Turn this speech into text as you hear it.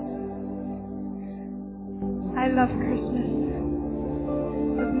I love Christmas.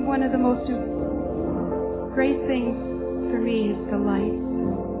 One of the most great things for me is the light.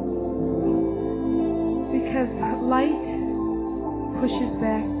 Because light pushes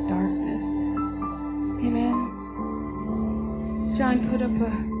back darkness. Amen. John put up a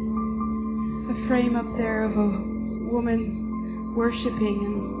frame up there of a woman worshiping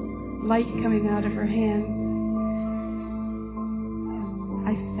and light coming out of her hand.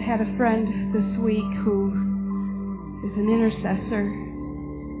 I had a friend this week who is an intercessor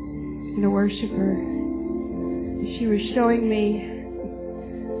and a worshiper. She was showing me,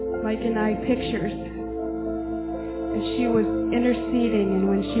 Mike and I, pictures. And she was interceding, and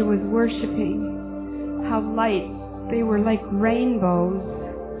when she was worshiping, how light, they were like rainbows,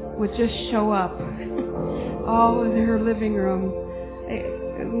 would just show up all in her living room.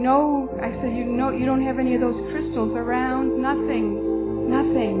 I said, you don't have any of those crystals around? Nothing.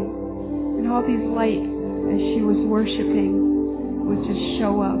 And all these lights, as she was worshiping, would just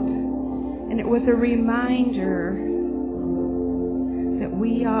show up. And it was a reminder that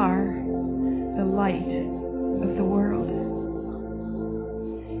we are the light of the world.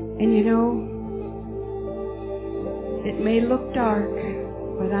 And you know, it may look dark,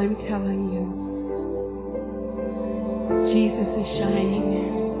 but I'm telling you, Jesus is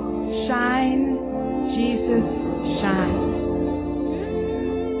shining. Shine, Jesus, shine.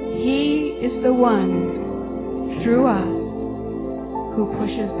 He is the one, through us, who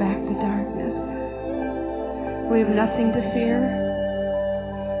pushes back the darkness. We have nothing to fear.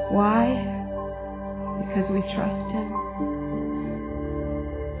 Why? Because we trust Him.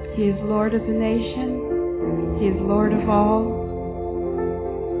 He is Lord of the nation. He is Lord of all.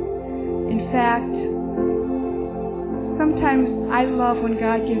 In fact, sometimes I love when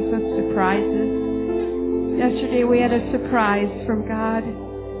God gives us surprises. Yesterday we had a surprise from God.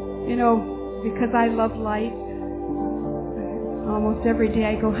 You know, because I love light. Almost every day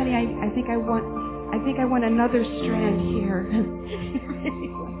I go, honey, I think I want another strand here.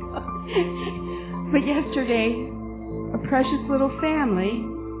 But yesterday, a precious little family,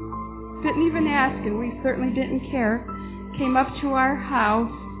 didn't even ask, and we certainly didn't care, came up to our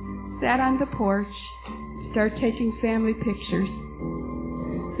house, sat on the porch, started taking family pictures.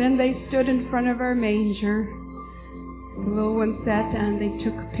 Then they stood in front of our manger. The little one sat down, they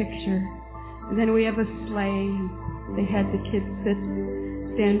took a picture. And then we have a sleigh. They had the kids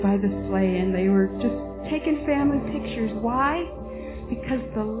stand by the sleigh, and they were just taking family pictures. Why? Because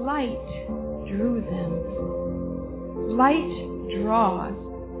the light drew them. Light draws.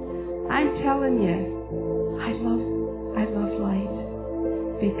 I'm telling you, I love light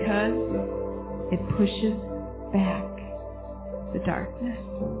because it pushes back the darkness.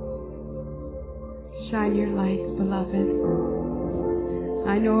 Shine your light, beloved.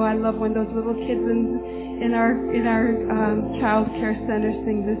 I know I love when those little kids in our child care center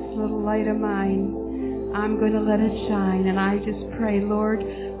sing, "This little light of mine, I'm going to let it shine." And I just pray, Lord,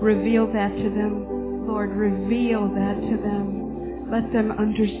 reveal that to them. Lord, reveal that to them. Let them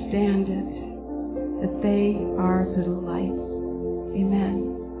understand it, that they are little lights. Amen.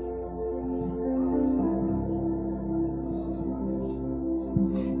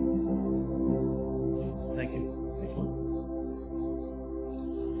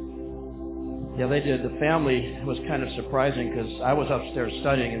 Yeah, they did. The family was kind of surprising because I was upstairs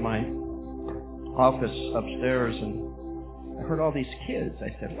studying in my office upstairs, and I heard all these kids.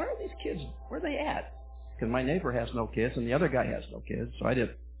 I said, where are these kids? Where are they at? Because my neighbor has no kids, and the other guy has no kids. So I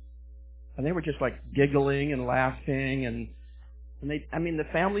did. And they were just like giggling and laughing. And the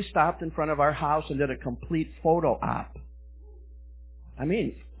family stopped in front of our house and did a complete photo op.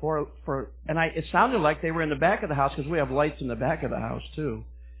 It sounded like they were in the back of the house because we have lights in the back of the house too.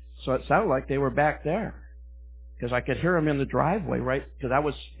 So it sounded like they were back there because I could hear them in the driveway, right? Because I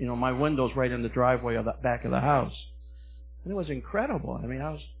was, my window's right in the driveway of the back of the house. And it was incredible.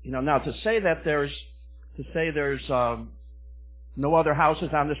 Now to say there's no other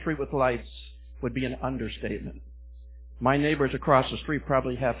houses on the street with lights would be an understatement. My neighbors across the street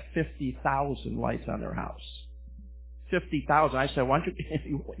probably have 50,000 lights on their house. 50,000. I said, why don't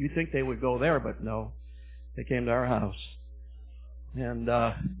you think they would go there? But no, they came to our house. And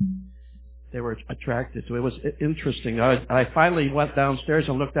they were attracted to it. It was interesting. I finally went downstairs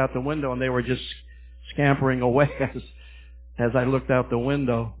and looked out the window, and they were just scampering away as I looked out the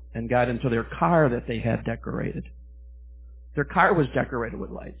window and got into their car that they had decorated. Their car was decorated with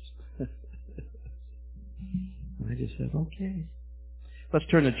lights. I just said, okay. Let's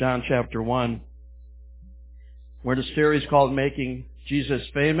turn to John chapter 1. We're in a series called Making Jesus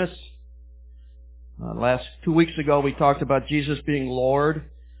Famous. Last 2 weeks ago, we talked about Jesus being Lord.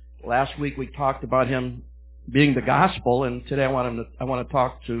 Last week, we talked about Him being the gospel, and today I want to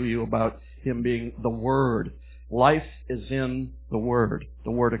talk to you about him being the Word. Life is in the Word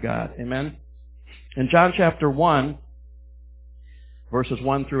of God. Amen? In John chapter 1, verses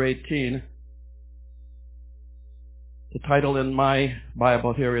 1 through 18, the title in my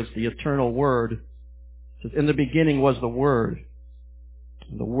Bible here is The Eternal Word. It says, in the beginning was the Word.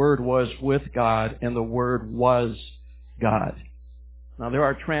 And the Word was with God, and the Word was God. Now, there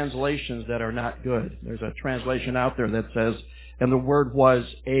are translations that are not good. There's a translation out there that says, and the Word was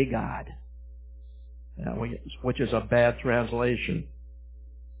a God, which is a bad translation.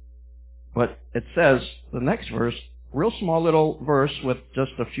 But it says, the next verse, real small little verse with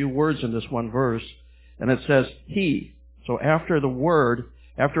just a few words in this one verse, and it says, He. So after the Word,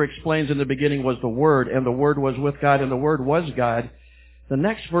 after it explains in the beginning was the Word, and the Word was with God, and the Word was God, the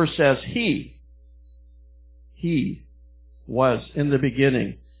next verse says, He was in the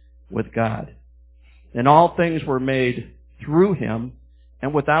beginning with God. And all things were made through Him,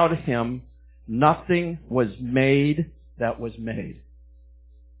 and without Him nothing was made that was made.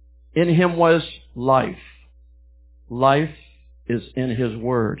 In Him was life. Life is in His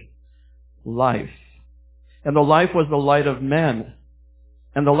Word. Life. And the life was the light of men,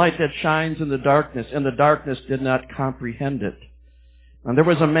 and the light that shines in the darkness, and the darkness did not comprehend it. And there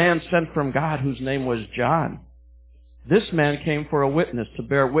was a man sent from God whose name was John. This man came for a witness, to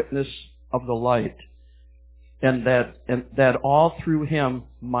bear witness of the light, and that all through him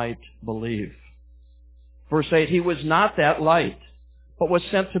might believe. Verse 8, he was not that light, but was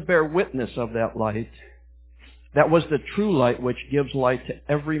sent to bear witness of that light. That was the true light which gives light to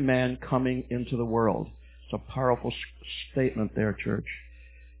every man coming into the world. It's a powerful statement there, church.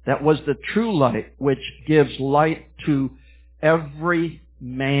 That was the true light which gives light to every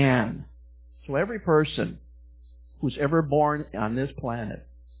man. So every person who's ever born on this planet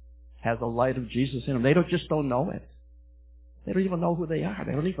has the light of Jesus in them. They don't know it. They don't even know who they are.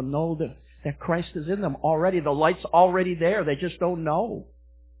 They don't even know that Christ is in them already. The light's already there. They just don't know.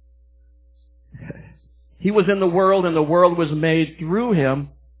 He was in the world, and the world was made through Him,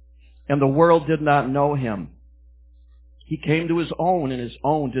 and the world did not know Him. He came to His own, and His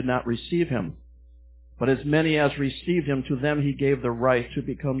own did not receive Him. But as many as received Him, to them He gave the right to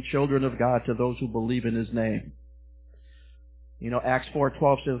become children of God, to those who believe in His name. You know, Acts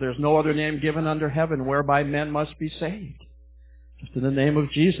 4:12 says, there's no other name given under heaven whereby men must be saved. Just in the name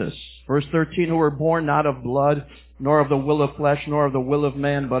of Jesus. Verse 13, who were born not of blood, nor of the will of flesh, nor of the will of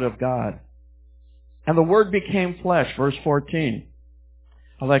man, but of God. And the Word became flesh. Verse 14.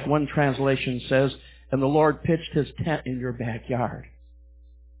 I like one translation says, and the Lord pitched His tent in your backyard.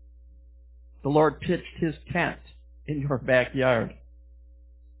 The Lord pitched His tent in your backyard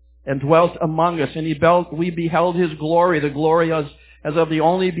and dwelt among us. And we beheld His glory, the glory as of the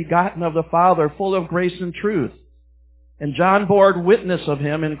only begotten of the Father, full of grace and truth. And John bore witness of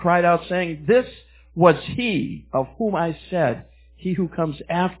Him and cried out, saying, this was He of whom I said, He who comes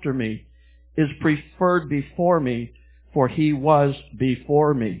after me is preferred before me, for He was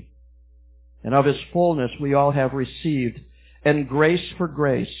before me. And of His fullness we all have received, and grace for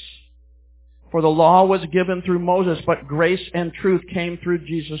grace. For the law was given through Moses, but grace and truth came through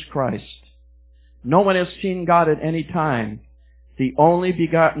Jesus Christ. No one has seen God at any time. The only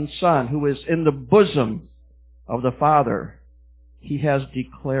begotten Son, who is in the bosom of the Father, He has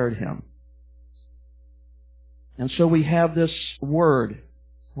declared Him. And so we have this Word.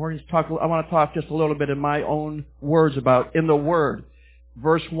 I want to talk just a little bit in my own words about in the Word.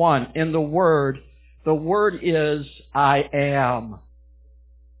 Verse 1, in the Word is I am.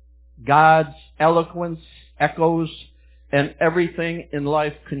 God's eloquence echoes, and everything in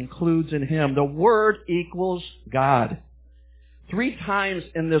life concludes in Him. The Word equals God. 3 times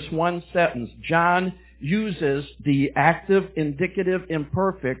in this one sentence, John uses the active, indicative,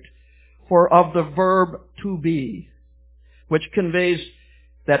 imperfect of the verb to be, which conveys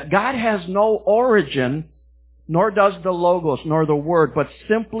that God has no origin, nor does the Logos, nor the Word, but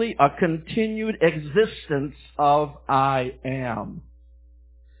simply a continued existence of I am.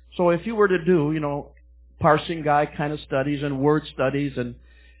 So if you were to do, parsing guy kind of studies and word studies, and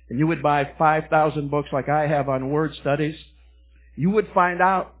you would buy 5,000 books like I have on word studies, you would find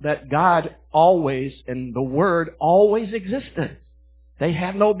out that God always, and the Word always existed. They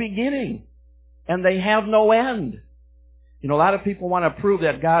have no beginning, and they have no end. A lot of people want to prove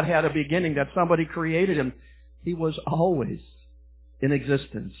that God had a beginning, that somebody created Him. He was always in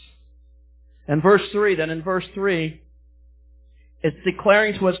existence. And in verse 3, it's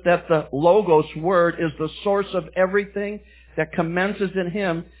declaring to us that the Logos Word is the source of everything that commences in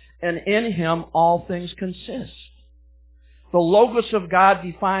Him, and in Him all things consist. The Logos of God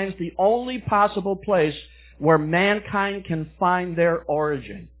defines the only possible place where mankind can find their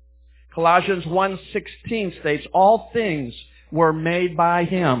origin. Colossians 1:16 states, all things were made by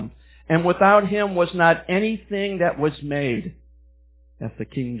Him, and without Him was not anything that was made. That's the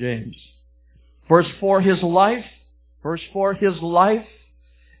King James. Verse 4, His life is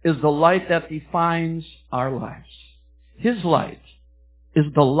the light that defines our lives. His light is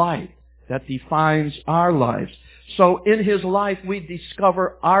the light that defines our lives. So in His life, we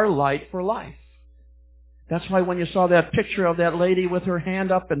discover our light for life. That's why when you saw that picture of that lady with her hand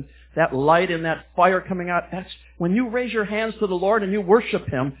up and that light and that fire coming out, that's when you raise your hands to the Lord and you worship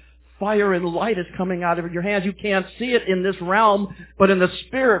Him, fire and light is coming out of your hands. You can't see it in this realm, but in the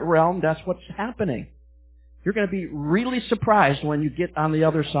spirit realm, that's what's happening. You're going to be really surprised when you get on the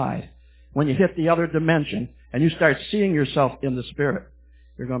other side, when you hit the other dimension and you start seeing yourself in the spirit.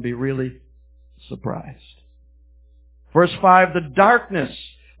 You're going to be really surprised. Verse 5, the darkness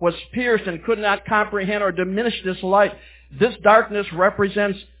was pierced and could not comprehend or diminish this light. This darkness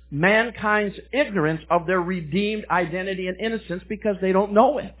represents mankind's ignorance of their redeemed identity and innocence because they don't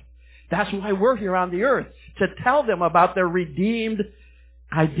know it. That's why we're here on the earth, to tell them about their redeemed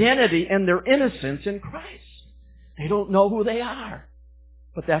identity and their innocence in Christ. They don't know who they are.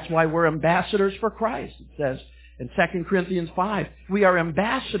 But that's why we're ambassadors for Christ. It says in 2 Corinthians 5, we are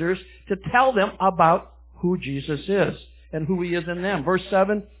ambassadors to tell them about who Jesus is and who He is in them. Verse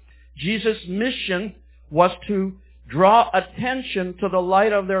 7, Jesus' mission was to draw attention to the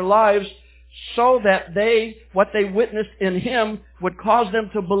light of their lives so that what they witnessed in Him would cause them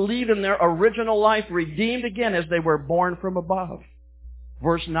to believe in their original life, redeemed again as they were born from above.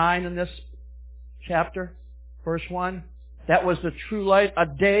 Verse 9 in this chapter, verse 1, that was the true light.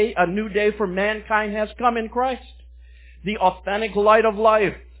 A new day for mankind has come in Christ. The authentic light of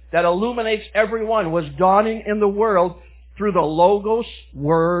life that illuminates everyone was dawning in the world through the Logos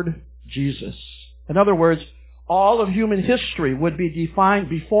Word, Jesus. In other words, all of human history would be defined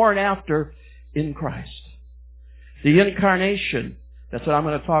before and after in Christ. The incarnation, that's what I'm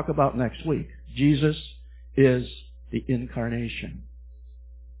going to talk about next week. Jesus is the incarnation.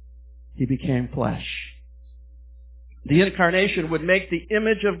 He became flesh. The incarnation would make the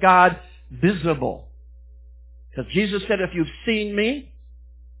image of God visible. Because Jesus said, if you've seen me,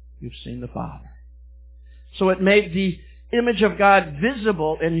 you've seen the Father. So it made the image of God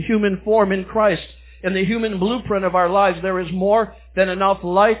visible in human form in Christ. In the human blueprint of our lives, there is more than enough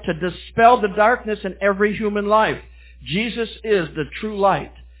light to dispel the darkness in every human life. Jesus is the true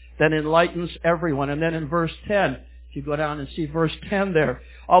light that enlightens everyone. And then in verse 10, if you go down and see verse 10 there,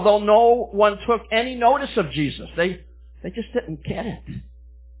 although no one took any notice of Jesus, they just didn't get it.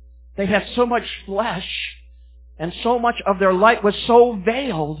 They had so much flesh and so much of their light was so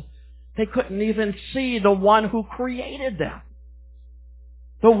veiled, they couldn't even see the one who created them.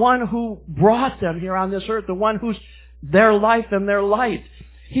 The one who brought them here on this earth, the one who's their life and their light.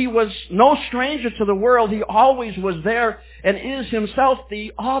 He was no stranger to the world. He always was there and is Himself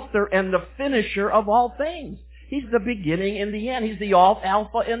the author and the finisher of all things. He's the beginning and the end. He's the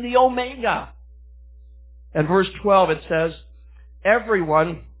Alpha and the Omega. And verse 12 it says,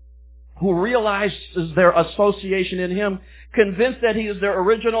 everyone who realizes their association in Him, convinced that He is their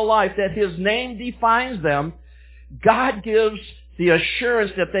original life, that His name defines them, God gives the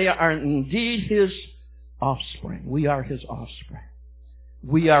assurance that they are indeed His offspring. We are His offspring.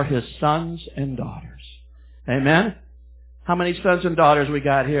 We are His sons and daughters. Amen? How many sons and daughters we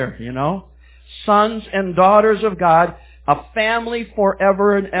got here, you know? Sons and daughters of God, a family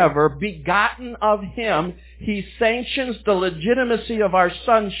forever and ever, begotten of Him. He sanctions the legitimacy of our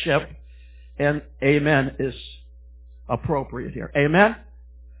sonship, and amen is appropriate here. Amen?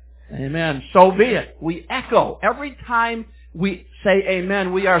 Amen. So be it. We echo. Every time we say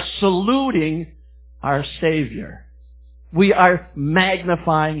amen, we are saluting our Savior. We are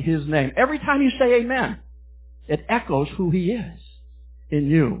magnifying His name. Every time you say amen, it echoes who He is in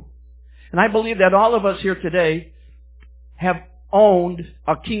you. And I believe that all of us here today have owned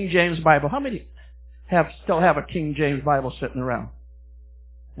a King James Bible. How many still have a King James Bible sitting around?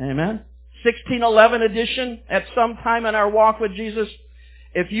 Amen? 1611 edition at some time in our walk with Jesus.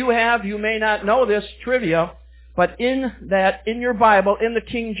 If you have, you may not know this trivia, but in your Bible, in the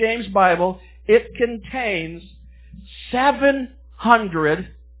King James Bible, it contains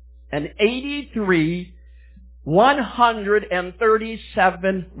 783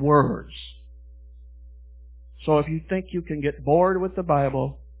 137 words. So if you think you can get bored with the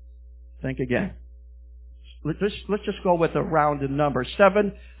Bible, think again. Let's just go with a rounded number.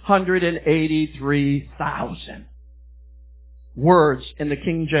 783,000 words in the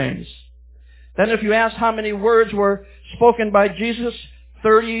King James. Then if you ask how many words were spoken by Jesus,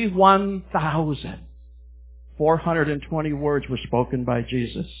 31,000. 420 words were spoken by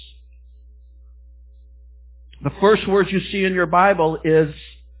Jesus. The first words you see in your Bible is,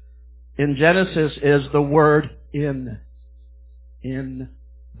 in Genesis, is the word in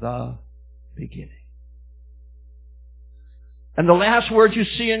the beginning. And the last word you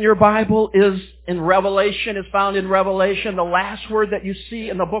see in your Bible is in Revelation, is found in Revelation. The last word that you see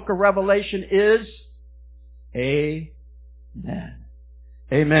in the book of Revelation is Amen.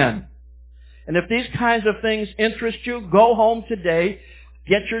 Amen. And if these kinds of things interest you, go home today,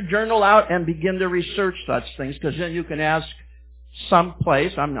 get your journal out, and begin to research such things, because then you can ask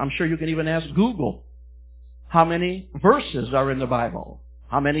someplace, I'm sure you can even ask Google, how many verses are in the Bible?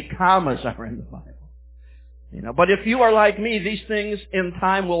 How many commas are in the Bible? But if you are like me, these things in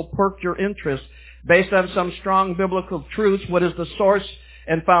time will perk your interest based on some strong biblical truths. What is the source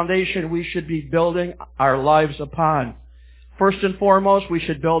and foundation we should be building our lives upon? First and foremost, we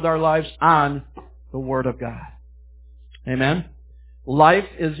should build our lives on the Word of God. Amen? Life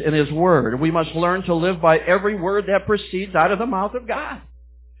is in His Word. We must learn to live by every word that proceeds out of the mouth of God.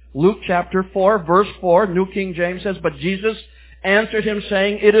 Luke chapter 4, verse 4, New King James says, "But Jesus answered him,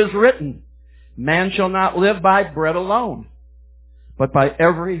 saying, It is written, Man shall not live by bread alone, but by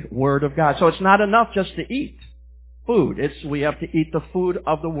every word of God." So it's not enough just to eat food. We have to eat the food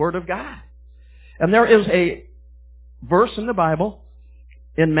of the Word of God. And there is a verse in the Bible,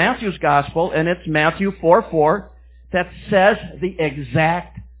 in Matthew's Gospel, and it's Matthew 4:4, that says the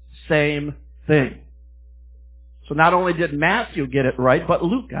exact same thing. So not only did Matthew get it right, but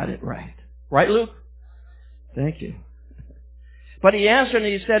Luke got it right. Right, Luke? Thank you. But he answered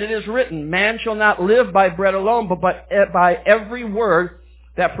and he said, "It is written, Man shall not live by bread alone, but by every word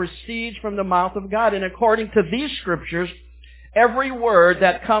that proceeds from the mouth of God." And according to these scriptures, every word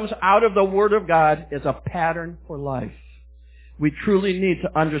that comes out of the Word of God is a pattern for life. We truly need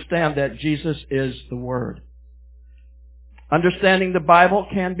to understand that Jesus is the Word. Understanding the Bible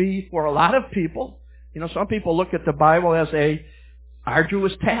can be, for a lot of people, some people look at the Bible as a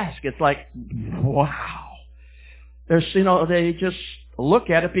arduous task. It's like, wow. They just look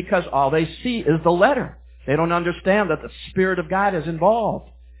at it because all they see is the letter. They don't understand that the Spirit of God is involved.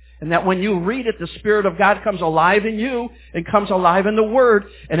 And that when you read it, the Spirit of God comes alive in you and comes alive in the Word.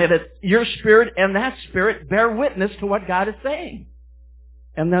 And your spirit and that Spirit bear witness to what God is saying.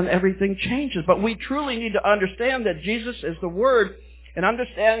 And then everything changes. But we truly need to understand that Jesus is the Word. And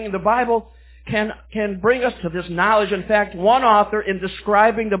understanding the Bible can bring us to this knowledge. In fact, one author, in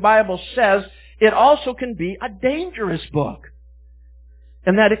describing the Bible, says it also can be a dangerous book.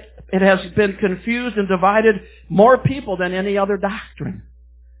 And that it has been confused and divided more people than any other doctrine.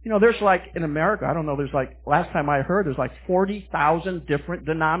 There's in America, I don't know, last time I heard, there's 40,000 different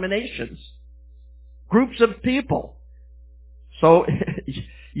denominations. Groups of people. So,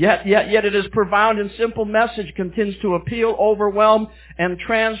 yet it is profound and simple message continues to appeal, overwhelm, and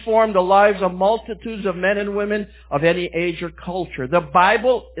transform the lives of multitudes of men and women of any age or culture. The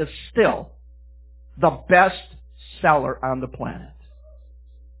Bible is still the best seller on the planet.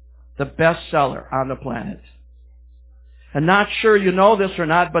 The best seller on the planet. And not sure you know this or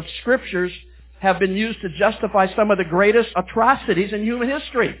not, but scriptures have been used to justify some of the greatest atrocities in human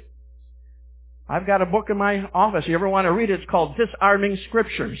history. I've got a book in my office. You ever want to read it? It's called Disarming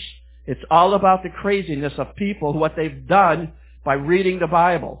Scriptures. It's all about the craziness of people, what they've done by reading the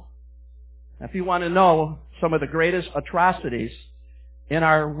Bible. If you want to know some of the greatest atrocities in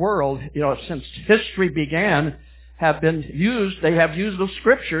our world, since history began, they have used the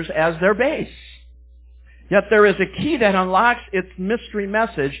Scriptures as their base. Yet there is a key that unlocks its mystery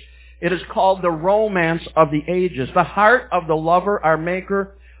message. It is called the romance of the ages. The heart of the lover, our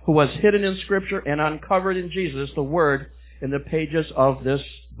Maker, who was hidden in Scripture and uncovered in Jesus, the Word, in the pages of this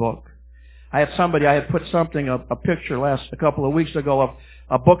book. I had put a picture a couple of weeks ago of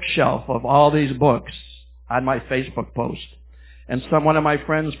a bookshelf of all these books on my Facebook post. And one of my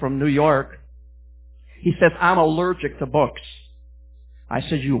friends from New York, he says, "I'm allergic to books." I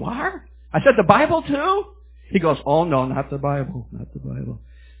said, "You are?" I said, "The Bible too?" He goes, "Oh no, not the Bible, not the Bible."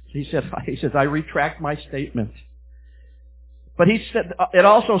 He says, "I retract my statement." But he said, it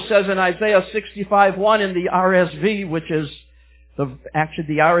also says in Isaiah 65:1 in the RSV, which is the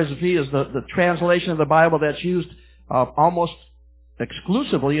RSV is the translation of the Bible that's used almost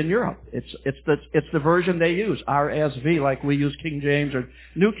exclusively in Europe. It's the version they use, RSV, like we use King James or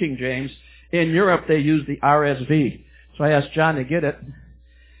New King James. In Europe, they use the RSV. So I asked John to get it.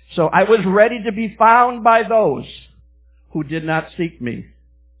 So I was ready to be found by those who did not seek me.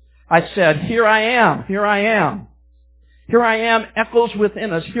 I said, "Here I am, here I am. Here I am," echoes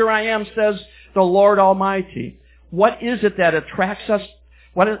within us. "Here I am," says the Lord Almighty. What is it that attracts us?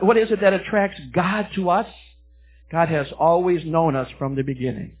 What is it that attracts God to us? God has always known us from the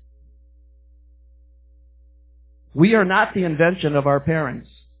beginning. We are not the invention of our parents.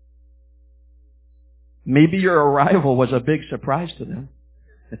 Maybe your arrival was a big surprise to them.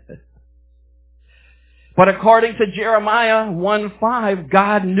 But according to Jeremiah 1:5,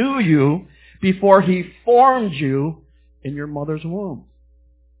 God knew you before He formed you in your mother's womb.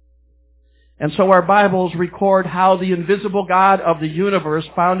 And so our Bibles record how the invisible God of the universe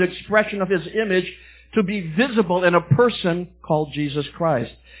found expression of His image to be visible in a person called Jesus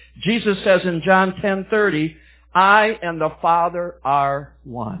Christ. Jesus says in John 10:30, I and the Father are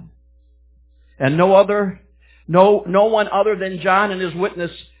one. And no one other than John in his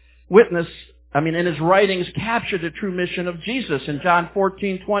in his writings captured the true mission of Jesus. In John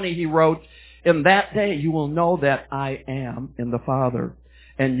 14:20 he wrote, in that day you will know that I am in the Father,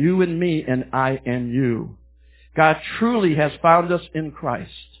 and you in me, and I in you. God truly has found us in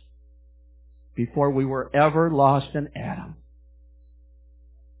Christ before we were ever lost in Adam.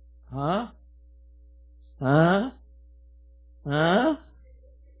 Huh?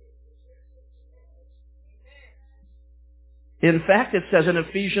 In fact, it says in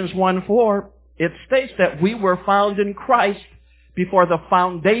Ephesians 1:4, it states that we were found in Christ before the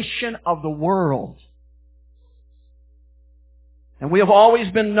foundation of the world. And we have always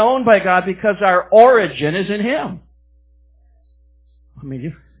been known by God because our origin is in Him.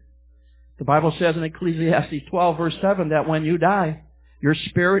 The Bible says in Ecclesiastes 12 verse 7 that when you die, your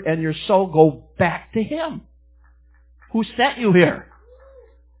spirit and your soul go back to Him who sent you here.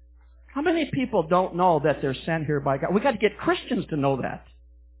 How many people don't know that they're sent here by God? We've got to get Christians to know that.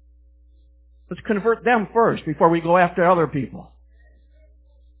 Let's convert them first before we go after other people.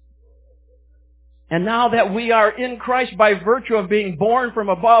 And now that we are in Christ by virtue of being born from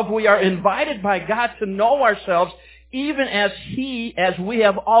above, we are invited by God to know ourselves even as we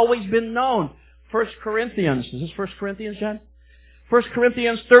have always been known. 1 Corinthians, is this 1 Corinthians, John? 1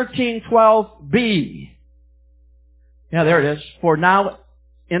 Corinthians 13:12b. Yeah, there it is. For now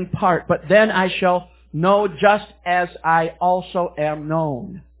in part, but then I shall know just as I also am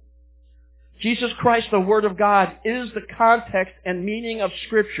known. Jesus Christ, the Word of God, is the context and meaning of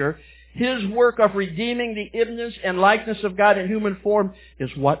Scripture. His work of redeeming the image and likeness of God in human form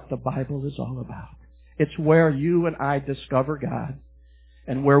is what the Bible is all about. It's where you and I discover God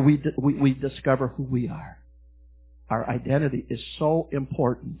and where we discover who we are. Our identity is so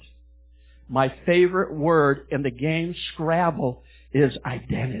important. My favorite word in the game Scrabble is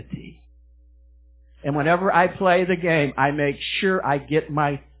identity. And whenever I play the game, I make sure I get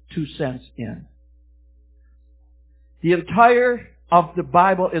my 2 cents in. The entire of the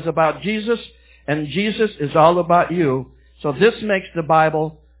Bible is about Jesus, and Jesus is all about you. So this makes the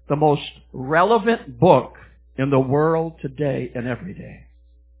Bible the most relevant book in the world today and every day.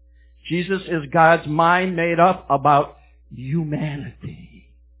 Jesus is God's mind made up about humanity.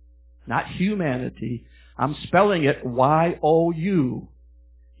 Not humanity. I'm spelling it Y-O-U.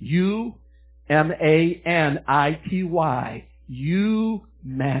 U-M-A-N-I-T-Y.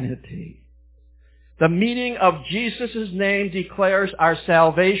 Humanity. The meaning of Jesus' name declares our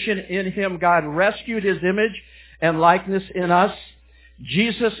salvation in Him. God rescued His image and likeness in us.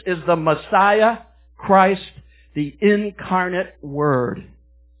 Jesus is the Messiah, Christ, the incarnate Word.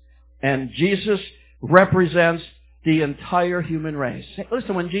 And Jesus represents the entire human race.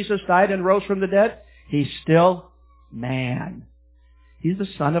 Listen, when Jesus died and rose from the dead, He's still man. He's the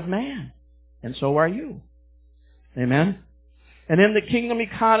Son of Man. And so are you. Amen? And in the kingdom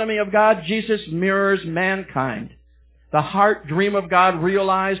economy of God, Jesus mirrors mankind. The heart dream of God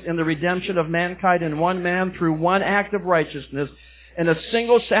realized in the redemption of mankind in one man through one act of righteousness and a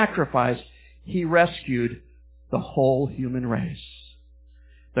single sacrifice, He rescued the whole human race.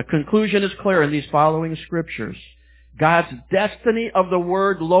 The conclusion is clear in these following scriptures. God's destiny of the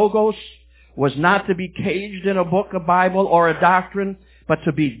word logos was not to be caged in a book, a Bible, or a doctrine, but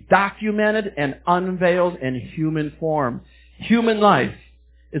to be documented and unveiled in human form. Human life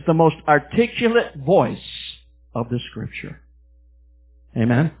is the most articulate voice of the Scripture.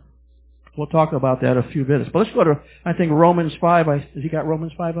 Amen? We'll talk about that in a few minutes. But let's go to, I think, Romans 5. Has he got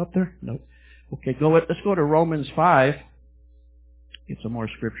Romans 5 up there? No. Okay, let's go to Romans 5. Get some more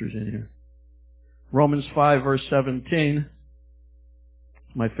scriptures in here. Romans 5, verse 17.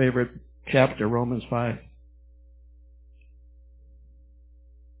 My favorite chapter, Romans 5. It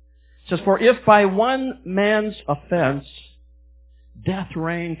says, for if by one man's offense death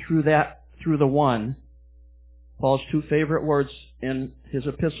reigned through the one, Paul's 2 favorite words in his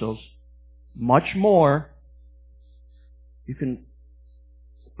epistles, much more, you can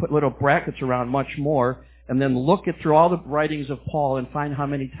put little brackets around much more, and then look through all the writings of Paul and find how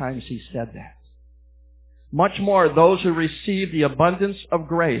many times he said that. Much more, those who receive the abundance of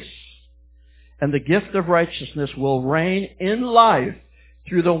grace and the gift of righteousness will reign in life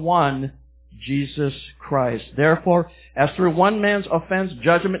through the one Jesus Christ. Therefore, as through one man's offense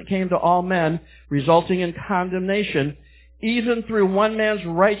judgment came to all men, resulting in condemnation, even through one man's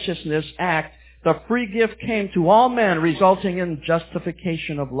righteousness act, the free gift came to all men, resulting in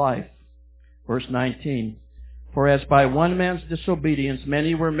justification of life. Verse 19. For as by one man's disobedience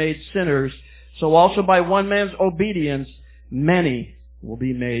many were made sinners, so also by one man's obedience many will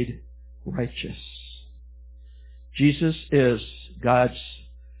be made righteous. Jesus is God's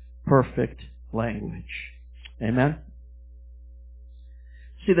perfect language. Amen?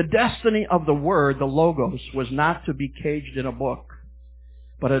 See, the destiny of the Word, the Logos, was not to be caged in a book,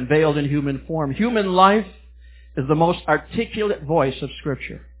 but unveiled in human form. Human life is the most articulate voice of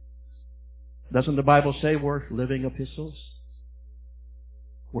Scripture. Doesn't the Bible say we're living epistles?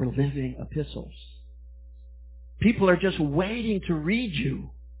 We're living epistles. People are just waiting to read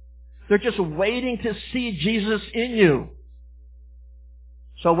you. They're just waiting to see Jesus in you.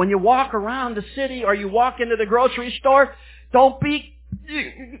 So when you walk around the city or you walk into the grocery store, don't be...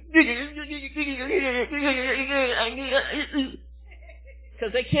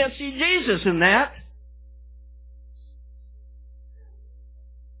 because they can't see Jesus in that.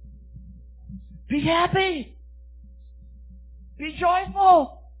 Be happy. Be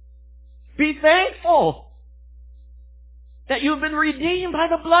joyful. Be thankful that you've been redeemed by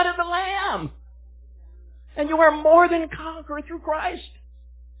the blood of the Lamb. And you are more than conqueror through Christ.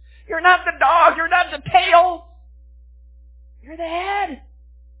 You're not the dog. You're not the tail. You're the head.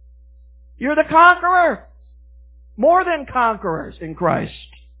 You're the conqueror. More than conquerors in Christ.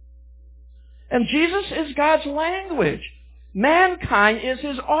 And Jesus is God's language. Mankind is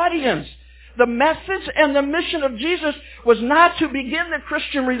His audience. The message and the mission of Jesus was not to begin the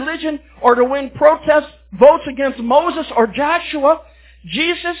Christian religion or to win protest votes against Moses or Joshua.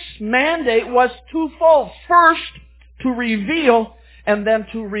 Jesus' mandate was twofold. First, to reveal and then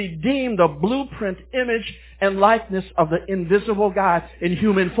to redeem the blueprint, image, and likeness of the invisible God in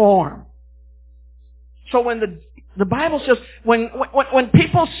human form. So when the Bible says, when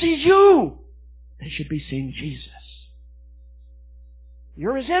people see you, they should be seeing Jesus.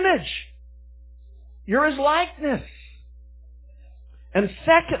 You're His image. You're His likeness. And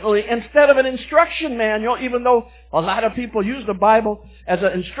secondly, instead of an instruction manual, even though a lot of people use the Bible as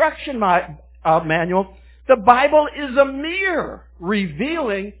an instruction manual, the Bible is a mirror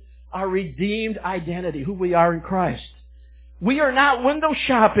revealing our redeemed identity, who we are in Christ. We are not window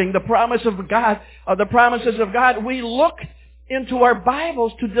shopping the promise of God, or the promises of God. We look into our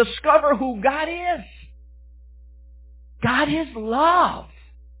Bibles to discover who God is. God is love.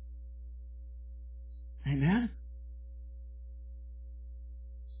 Amen.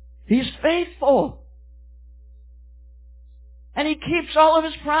 He's faithful. And He keeps all of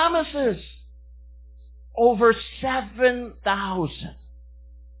His promises. Over 7,000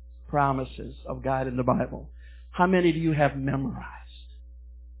 promises of God in the Bible. How many do you have memorized?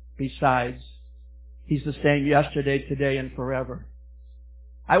 Besides, He's the same yesterday, today, and forever.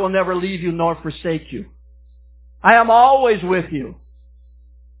 I will never leave you nor forsake you. I am always with you.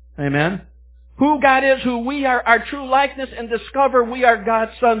 Amen. Who God is, who we are, our true likeness, and discover we are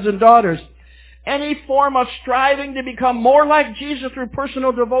God's sons and daughters. Any form of striving to become more like Jesus through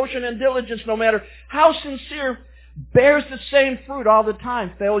personal devotion and diligence, no matter how sincere, bears the same fruit all the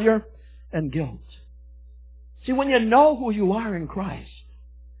time, failure and guilt. See, when you know who you are in Christ,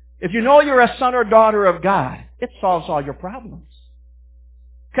 if you know you're a son or daughter of God, it solves all your problems.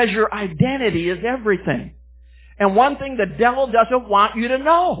 Because your identity is everything. And one thing the devil doesn't want you to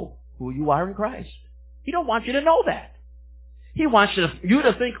know, who you are in Christ. He don't want you to know that. He wants you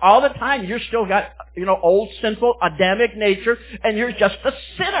to think all the time you're still got, old sinful Adamic nature and you're just a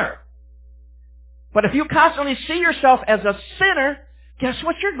sinner. But if you constantly see yourself as a sinner, guess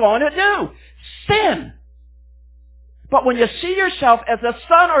what you're going to do? Sin. But when you see yourself as a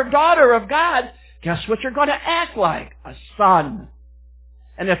son or daughter of God, guess what you're going to act like? A son.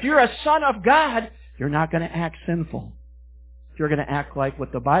 And if you're a son of God, you're not going to act sinful. You're going to act like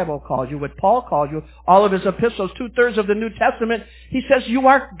what the Bible calls you, what Paul calls you, all of his epistles, 2/3 of the New Testament. He says you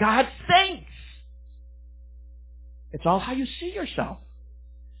are God's saints. It's all how you see yourself.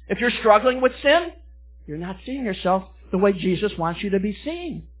 If you're struggling with sin, you're not seeing yourself the way Jesus wants you to be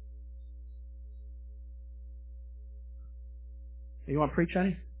seen. You want to preach,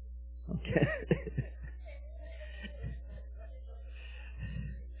 honey? Okay.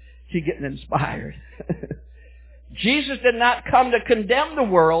 She's getting inspired. Jesus did not come to condemn the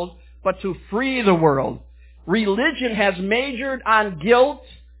world, but to free the world. Religion has majored on guilt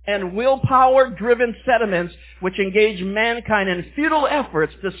and willpower-driven sentiments which engage mankind in futile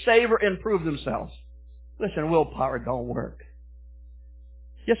efforts to save or improve themselves. Listen, willpower don't work.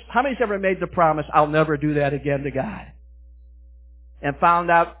 Just how many's ever made the promise, I'll never do that again to God? And found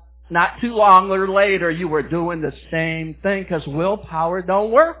out not too long or later you were doing the same thing because willpower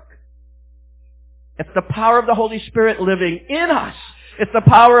don't work. It's the power of the Holy Spirit living in us. It's the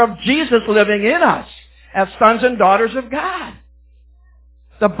power of Jesus living in us as sons and daughters of God.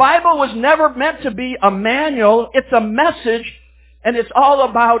 The Bible was never meant to be a manual. It's a message, and it's all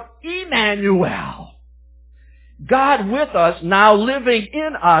about Emmanuel. God with us, now living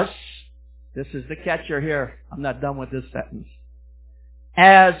in us. This is the catcher here. I'm not done with this sentence.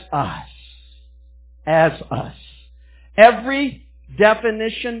 As us. As us. Every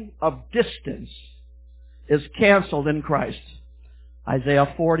definition of distance is canceled in Christ.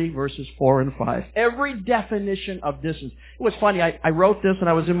 Isaiah 40 verses 4 and 5. Every definition of distance. It was funny. I wrote this and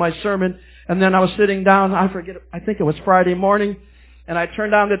I was in my sermon, and then I was sitting down. I think it was Friday morning, and I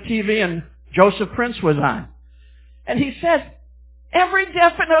turned on the TV and Joseph Prince was on. And he said, every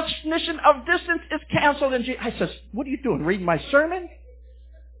definition of distance is canceled in Jesus. I says, what are you doing? Reading my sermon?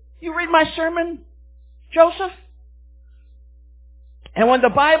 You read my sermon, Joseph? And when the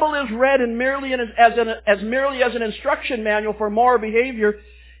Bible is read and merely as an instruction manual for moral behavior,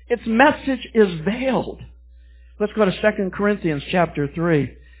 its message is veiled. Let's go to 2 Corinthians chapter 3. I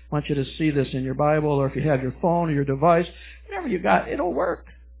want you to see this in your Bible, or if you have your phone or your device, whatever you got, it'll work.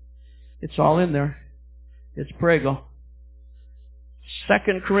 It's all in there. It's prego.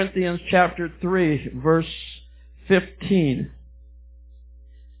 2 Corinthians chapter 3, verse 15.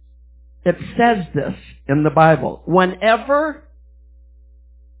 It says this in the Bible. Whenever,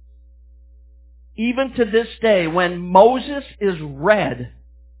 even to this day, when Moses is read,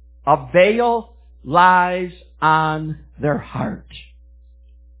 a veil lies on their heart.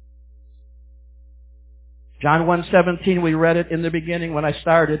 John 1:17, we read it in the beginning when I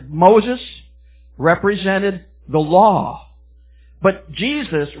started. Moses represented the law, but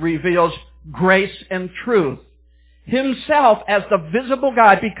Jesus reveals grace and truth. Himself as the visible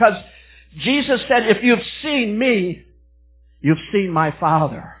God, because Jesus said, if you've seen me, you've seen my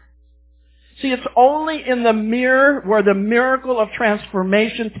Father. See, it's only in the mirror where the miracle of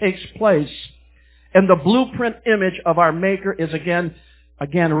transformation takes place and the blueprint image of our Maker is again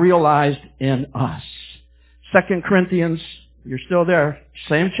realized in us. 2 Corinthians, you're still there,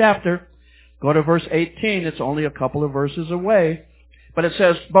 same chapter. Go to verse 18. It's only a couple of verses away. But it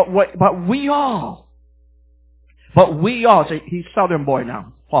says, but we all, see, he's Southern boy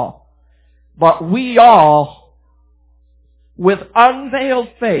now, Paul. But we all, with unveiled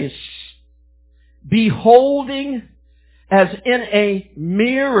face, beholding as in a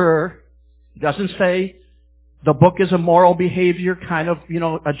mirror, it doesn't say the book is a moral behavior kind of,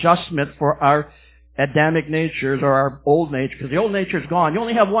 adjustment for our Adamic natures or our old nature, because the old nature is gone. You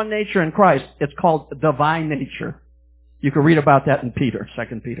only have one nature in Christ. It's called divine nature. You can read about that in Peter,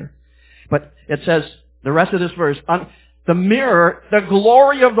 2 Peter. But it says, the rest of this verse, the mirror, the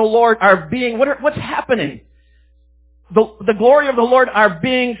glory of the Lord are being, what's happening? The glory of the Lord are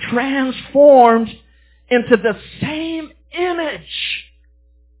being transformed into the same image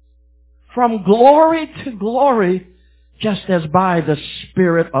from glory to glory, just as by the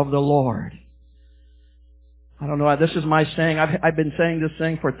Spirit of the Lord. I don't know, this is my saying. I've been saying this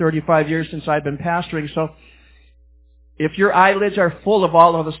thing for 35 years since I've been pastoring, so if your eyelids are full of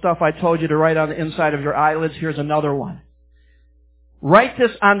all of the stuff I told you to write on the inside of your eyelids, here's another one. Write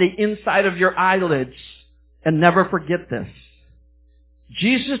this on the inside of your eyelids and never forget this.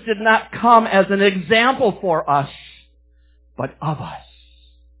 Jesus did not come as an example for us, but of us.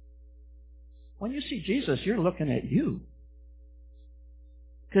 When you see Jesus, you're looking at you.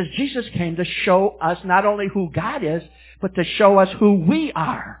 Because Jesus came to show us not only who God is, but to show us who we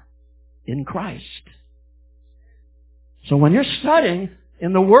are in Christ. So when you're studying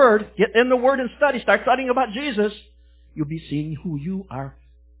in the Word, get in the Word and study, start studying about Jesus, you'll be seeing who you are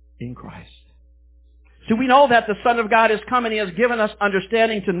in Christ. So we know that the Son of God is come and He has given us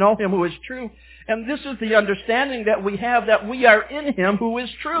understanding to know Him who is true. And this is the understanding that we have, that we are in Him who is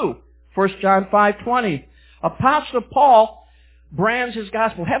true. 1 John 5:20. Apostle Paul brands his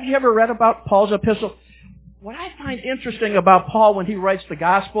gospel. Have you ever read about Paul's epistle? What I find interesting about Paul when he writes the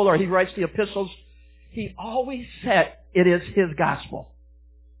gospel or he writes the epistles, he always said it is his gospel.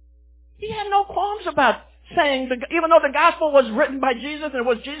 He had no qualms about saying, even though the gospel was written by Jesus and it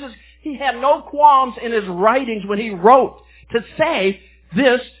was Jesus, he had no qualms in his writings when he wrote to say,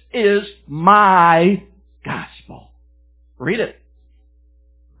 this is my gospel. Read it.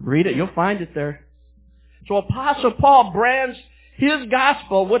 Read it. You'll find it there. So Apostle Paul brands His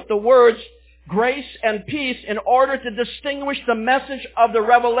gospel with the words grace and peace in order to distinguish the message of the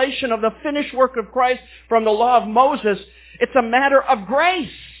revelation of the finished work of Christ from the law of Moses. It's a matter of grace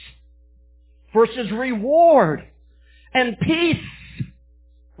versus reward and peace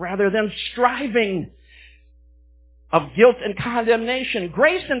rather than striving of guilt and condemnation.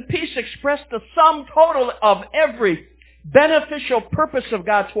 Grace and peace express the sum total of every beneficial purpose of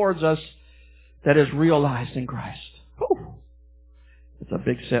God towards us that is realized in Christ. Whew. It's a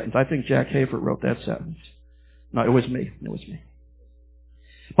big sentence. I think Jack Hafer wrote that sentence. No, it was me. It was me.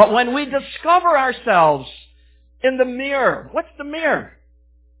 But when we discover ourselves in the mirror, what's the mirror?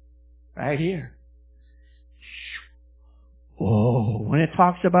 Right here. Oh, when it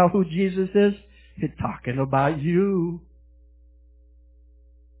talks about who Jesus is, it's talking about you.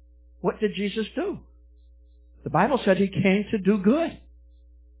 What did Jesus do? The Bible said He came to do good,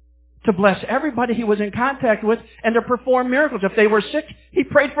 to bless everybody He was in contact with, and to perform miracles. If they were sick, He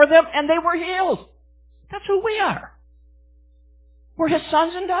prayed for them, and they were healed. That's who we are. We're His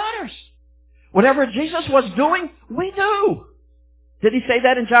sons and daughters. Whatever Jesus was doing, we do. Did He say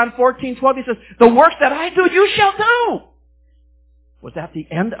that in John 14:12? He says, the works that I do, you shall do. Was that the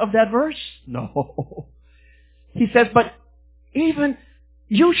end of that verse? No. He says, but even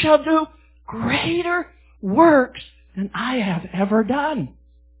you shall do greater works than I have ever done.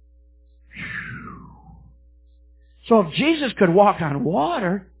 So if Jesus could walk on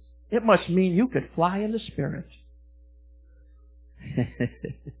water, it must mean you could fly in the Spirit.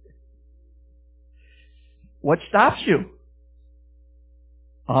 What stops you?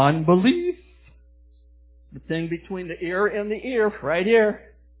 Unbelief. The thing between the ear and the ear, right here,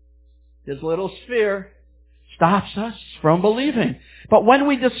 this little sphere, stops us from believing. But when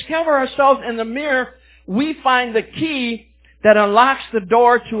we discover ourselves in the mirror, we find the key that unlocks the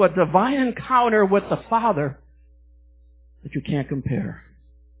door to a divine encounter with the Father that you can't compare.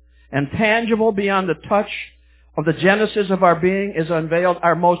 And tangible beyond the touch of the genesis of our being is unveiled.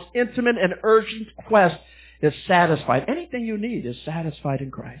 Our most intimate and urgent quest is satisfied. Anything you need is satisfied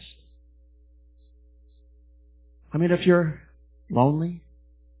in Christ. I mean, if you're lonely,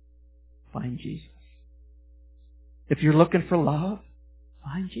 find Jesus. If you're looking for love,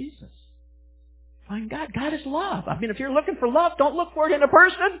 find Jesus. Find God. God is love. I mean, if you're looking for love, don't look for it in a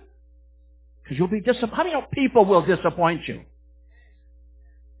person, because you'll be disappointed. How many people will disappoint you?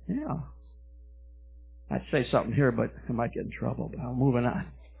 Yeah. I'd say something here, but I might get in trouble, but I'm moving on.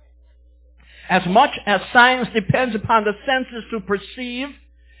 As much as science depends upon the senses to perceive,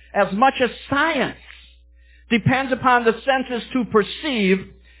 as much as science depends upon the senses to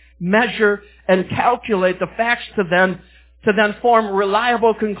perceive, measure, and calculate the facts to then form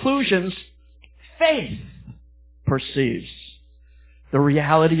reliable conclusions, faith perceives the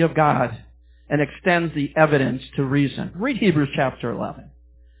reality of God and extends the evidence to reason. Read Hebrews chapter 11.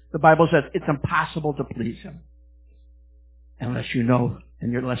 The Bible says it's impossible to please Him unless you know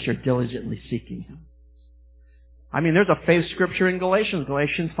and unless you're diligently seeking Him. I mean, there's a faith scripture in Galatians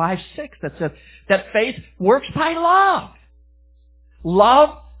 5:6, that says that faith works by love.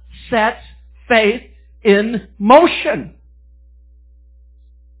 Love sets faith in motion.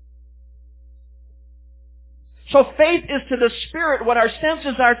 So faith is to the spirit what our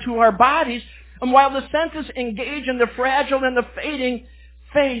senses are to our bodies, and while the senses engage in the fragile and the fading,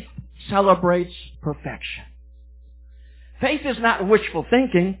 faith celebrates perfection. Faith is not wishful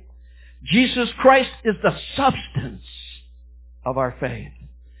thinking. Jesus Christ is the substance of our faith.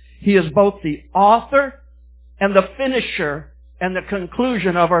 He is both the author and the finisher and the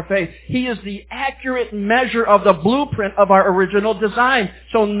conclusion of our faith. He is the accurate measure of the blueprint of our original design.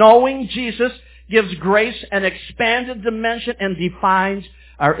 So knowing Jesus gives grace an expanded dimension and defines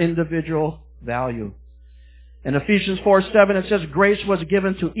our individual value. In Ephesians 4:7 it says, grace was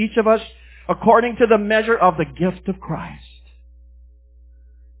given to each of us according to the measure of the gift of Christ.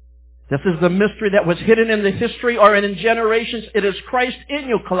 This is the mystery that was hidden in the history or in generations. It is Christ in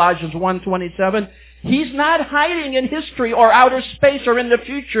you, Colossians 1:27. He's not hiding in history or outer space or in the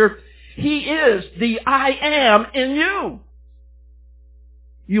future. He is the I am in you.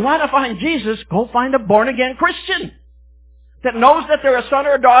 You want to find Jesus, go find a born-again Christian that knows that they're a son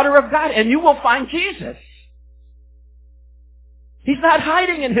or a daughter of God, and you will find Jesus. He's not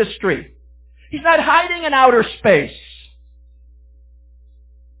hiding in history. He's not hiding in outer space.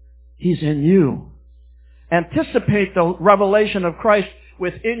 He's in you. Anticipate the revelation of Christ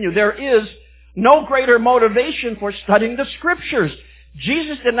within you. There is no greater motivation for studying the Scriptures.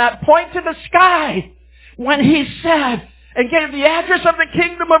 Jesus did not point to the sky when He said and gave the address of the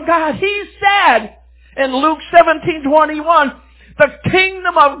kingdom of God. He said in Luke 17:21, the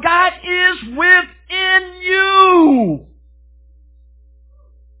kingdom of God is within you.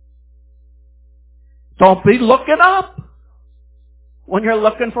 Don't be looking up when you're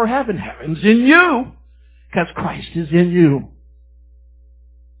looking for heaven. Heaven's in you because Christ is in you.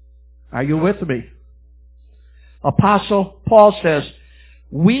 Are you with me? Apostle Paul says,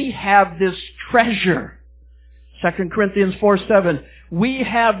 we have this treasure. 2 Corinthians 4:7. We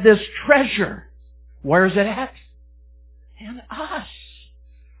have this treasure. Where is it at? In us.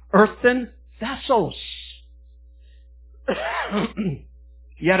 Earthen vessels.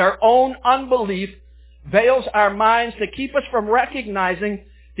 Yet our own unbelief veils our minds to keep us from recognizing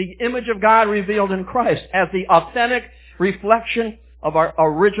the image of God revealed in Christ as the authentic reflection of our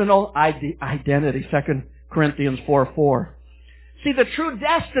original identity. 2 Corinthians 4:4. See, the true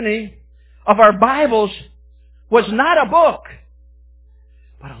destiny of our Bibles was not a book,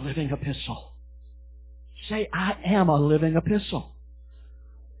 but a living epistle. Say, I am a living epistle.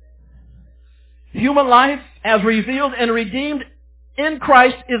 Human life, as revealed and redeemed in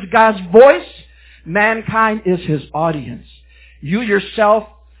Christ, is God's voice. Mankind is His audience. You yourself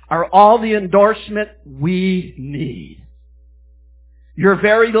are all the endorsement we need. Your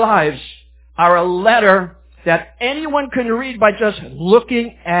very lives are a letter that anyone can read by just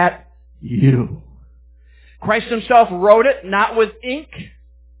looking at you. Christ Himself wrote it, not with ink,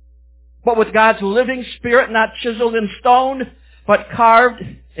 but with God's living Spirit, not chiseled in stone, but carved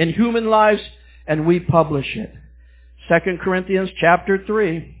in human lives, and we publish it. 2 Corinthians chapter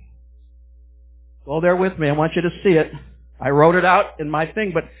 3. Go there with me. I want you to see it. I wrote it out in my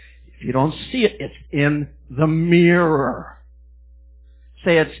thing, but if you don't see it, it's in the mirror.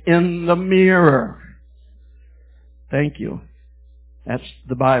 Say, it's in the mirror. Thank you. That's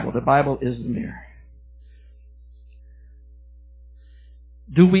the Bible. The Bible is the mirror.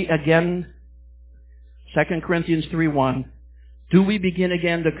 Do we again, 2 Corinthians 3:1, do we begin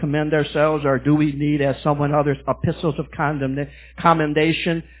again to commend ourselves, or do we need, as someone others, epistles of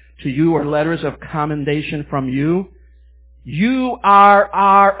commendation to you, or letters of commendation from you? You are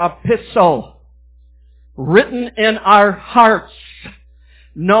our epistle, written in our hearts,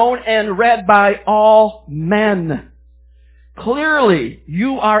 known and read by all men. Clearly,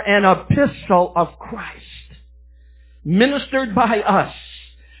 you are an epistle of Christ, ministered by us,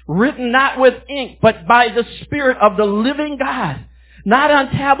 written not with ink, but by the Spirit of the living God, not on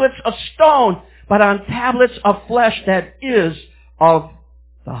tablets of stone, but on tablets of flesh, that is of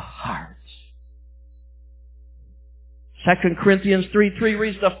the heart. 2 Corinthians 3:3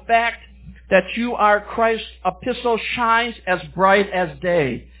 reads, the fact that you are Christ's epistle shines as bright as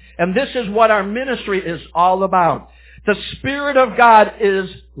day. And this is what our ministry is all about. The Spirit of God is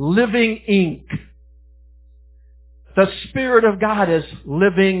living ink. The Spirit of God is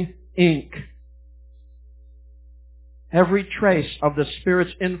living ink. Every trace of the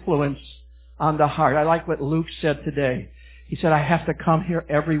Spirit's influence on the heart. I like what Luke said today. He said, I have to come here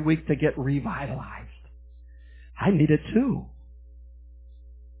every week to get revitalized. I need it too.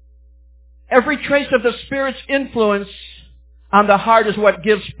 Every trace of the Spirit's influence on the heart is what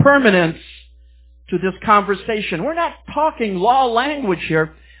gives permanence to this conversation. We're not talking law language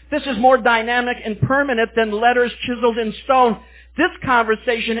here. This is more dynamic and permanent than letters chiseled in stone. This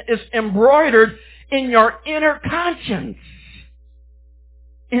conversation is embroidered in your inner conscience,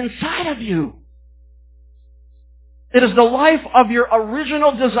 inside of you. It is the life of your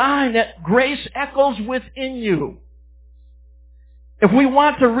original design that grace echoes within you. If we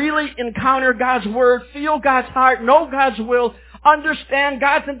want to really encounter God's Word, feel God's heart, know God's will, understand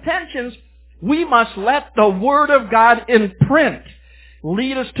God's intentions, we must let the Word of God in print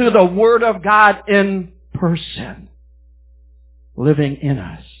lead us to the Word of God in person, living in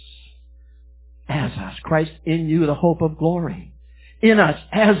us, as us. Christ in you, the hope of glory. In us,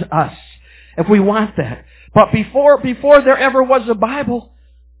 as us, if we want that. But before there ever was a Bible,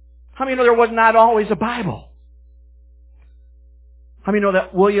 how many know there was not always a Bible? How many know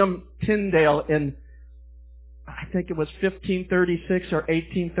that William Tyndale in, I think it was 1536 or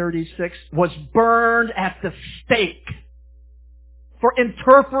 1836, was burned at the stake for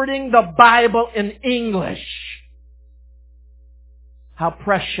interpreting the Bible in English? How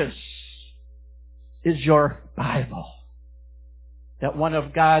precious is your Bible, that one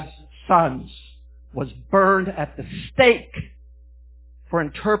of God's sons was burned at the stake for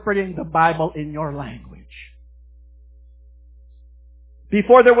interpreting the Bible in your language.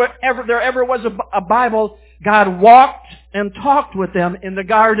 Before there ever was a Bible, God walked and talked with them in the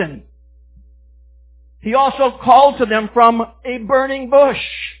garden. He also called to them from a burning bush.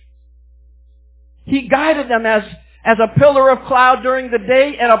 He guided them as a pillar of cloud during the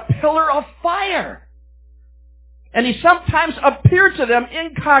day and a pillar of fire. And He sometimes appeared to them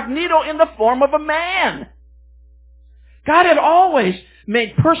incognito in the form of a man. God had always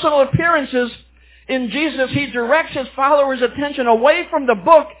made personal appearances In Jesus, he directs his followers' attention away from the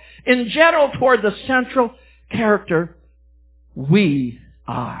book in general toward the central character. We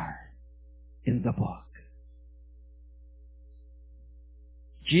are in the book.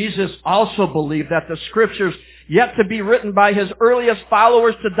 Jesus also believed that the Scriptures yet to be written by his earliest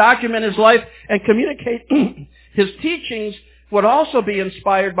followers to document his life and communicate his teachings would also be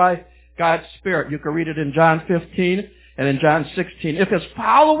inspired by God's Spirit. You can read it in John 15 and in John 16. If his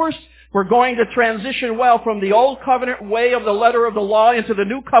followers were going to transition well from the old covenant way of the letter of the law into the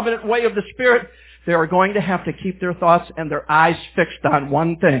new covenant way of the Spirit, they were going to have to keep their thoughts and their eyes fixed on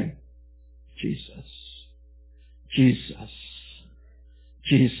one thing. Jesus. Jesus.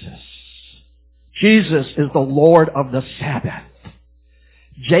 Jesus. Jesus is the Lord of the Sabbath.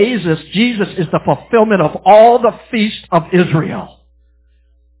 Jesus is the fulfillment of all the feasts of Israel.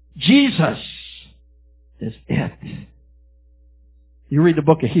 Jesus is it. You read the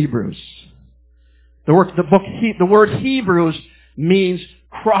book of Hebrews. The word Hebrews means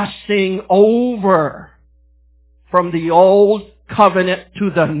crossing over from the old covenant to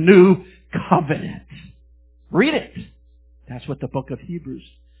the new covenant. Read it. That's what the book of Hebrews.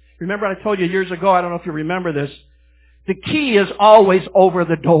 Remember I told you years ago, I don't know if you remember this, the key is always over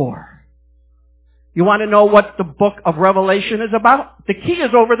the door. You want to know what the book of Revelation is about? The key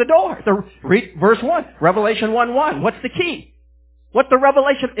is over the door. Read verse 1, Revelation 1:1. What's the key? What's the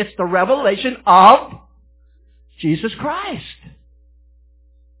revelation? It's the revelation of Jesus Christ.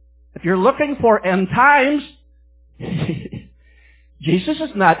 If you're looking for end times, Jesus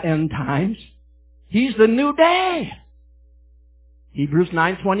is not end times. He's the new day. Hebrews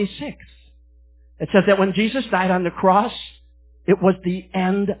 9:26. It says that when Jesus died on the cross, it was the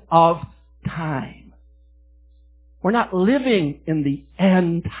end of time. We're not living in the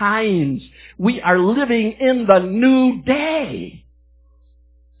end times. We are living in the new day.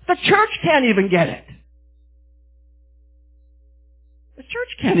 The church can't even get it. The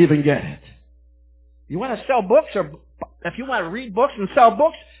church can't even get it. You want to sell books, or if you want to read books and sell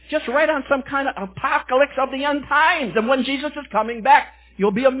books, just write on some kind of apocalypse of the end times. And when Jesus is coming back,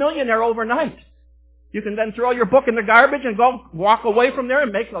 you'll be a millionaire overnight. You can then throw your book in the garbage and go walk away from there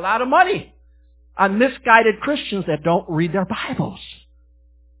and make a lot of money on misguided Christians that don't read their Bibles.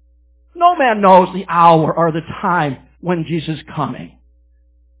 No man knows the hour or the time when Jesus is coming.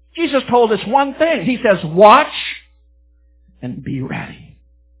 Jesus told us one thing. He says, watch and be ready.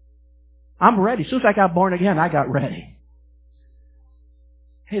 I'm ready. As soon as I got born again, I got ready.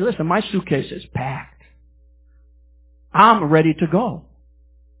 Hey, listen, my suitcase is packed. I'm ready to go.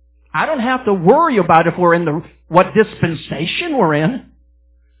 I don't have to worry about if we're in what dispensation we're in.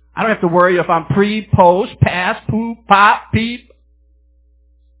 I don't have to worry if I'm pre, post, past, poop, pop, peep.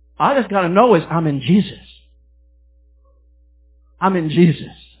 All I just got to know is I'm in Jesus. I'm in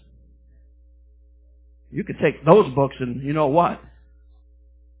Jesus. You could take those books and you know what?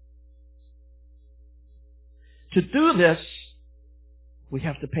 To do this, we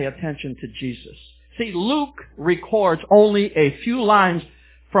have to pay attention to Jesus. See, Luke records only a few lines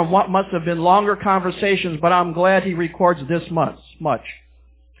from what must have been longer conversations, but I'm glad he records this much.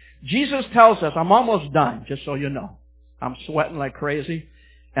 Jesus tells us, I'm almost done, just so you know. I'm sweating like crazy,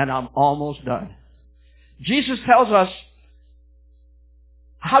 and I'm almost done. Jesus tells us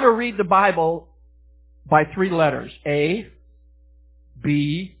how to read the Bible by 3 letters. A,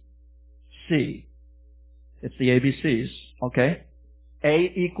 B, C. It's the ABCs, okay?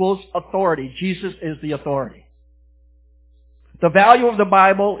 A equals authority. Jesus is the authority. The value of the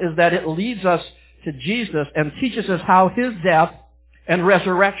Bible is that it leads us to Jesus and teaches us how his death and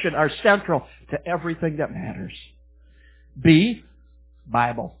resurrection are central to everything that matters. B,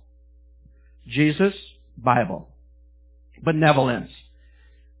 Bible. Jesus, Bible. Benevolence.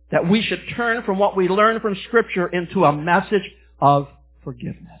 That we should turn from what we learn from Scripture into a message of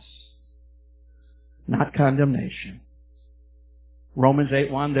forgiveness, not condemnation. Romans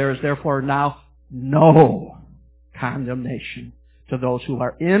 8:1, there is therefore now no condemnation to those who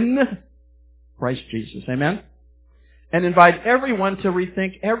are in Christ Jesus. Amen? And invite everyone to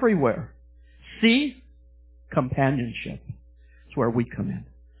rethink everywhere. C, companionship. That's where we come in.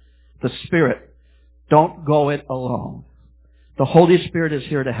 The Spirit. Don't go it alone. The Holy Spirit is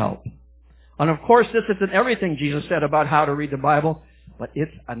here to help. And of course, this isn't everything Jesus said about how to read the Bible, but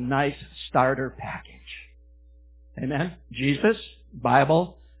it's a nice starter package. Amen? Jesus,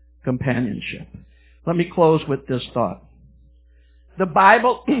 Bible, companionship. Let me close with this thought. The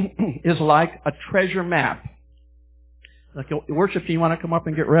Bible is like a treasure map. Like, worship team, you want to come up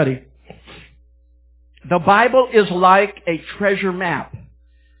and get ready? The Bible is like a treasure map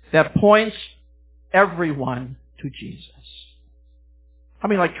that points everyone to Jesus. How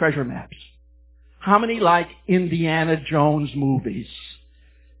many like treasure maps? How many like Indiana Jones movies?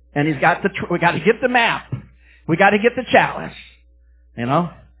 And we got to get the map. We got to get the chalice. You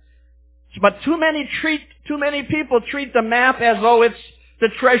know? But too many people treat the map as though it's the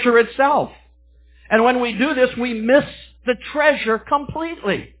treasure itself. And when we do this, we miss the treasure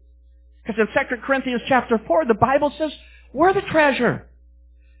completely. Because in 2 Corinthians chapter 4, the Bible says, we're the treasure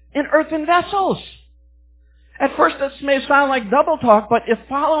in earthen vessels. At first, this may sound like double talk, but if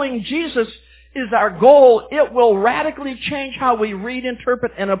following Jesus is our goal, it will radically change how we read,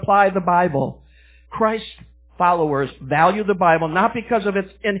 interpret, and apply the Bible. Christ followers value the Bible not because of its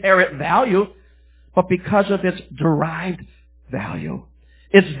inherent value, but because of its derived value.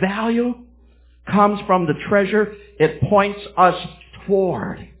 Its value comes from the treasure it points us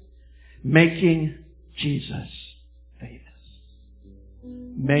toward, making Jesus famous.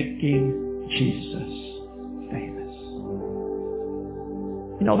 Making Jesus famous.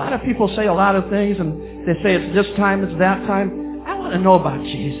 You know, a lot of people say a lot of things, and they say it's this time, it's that time. I want to know about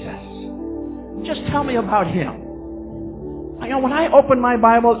Jesus. Just tell me about Him. You know, when I open my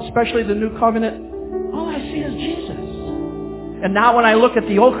Bible, especially the New Covenant, all I see is Jesus. And now when I look at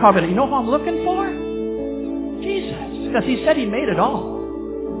the Old Covenant, you know who I'm looking for? Jesus. Because He said He made it all.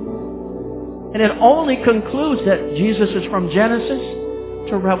 And it only concludes that Jesus is from Genesis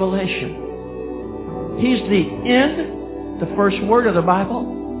to Revelation. He's the end, the first word of the Bible.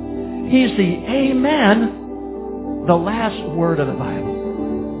 He's the Amen, the last word of the Bible.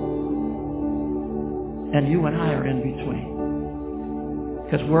 And you and I are in between.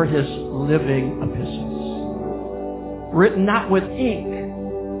 Because we're His living epistles. Written not with ink,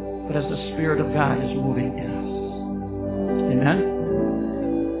 but as the Spirit of God is moving in us. Amen?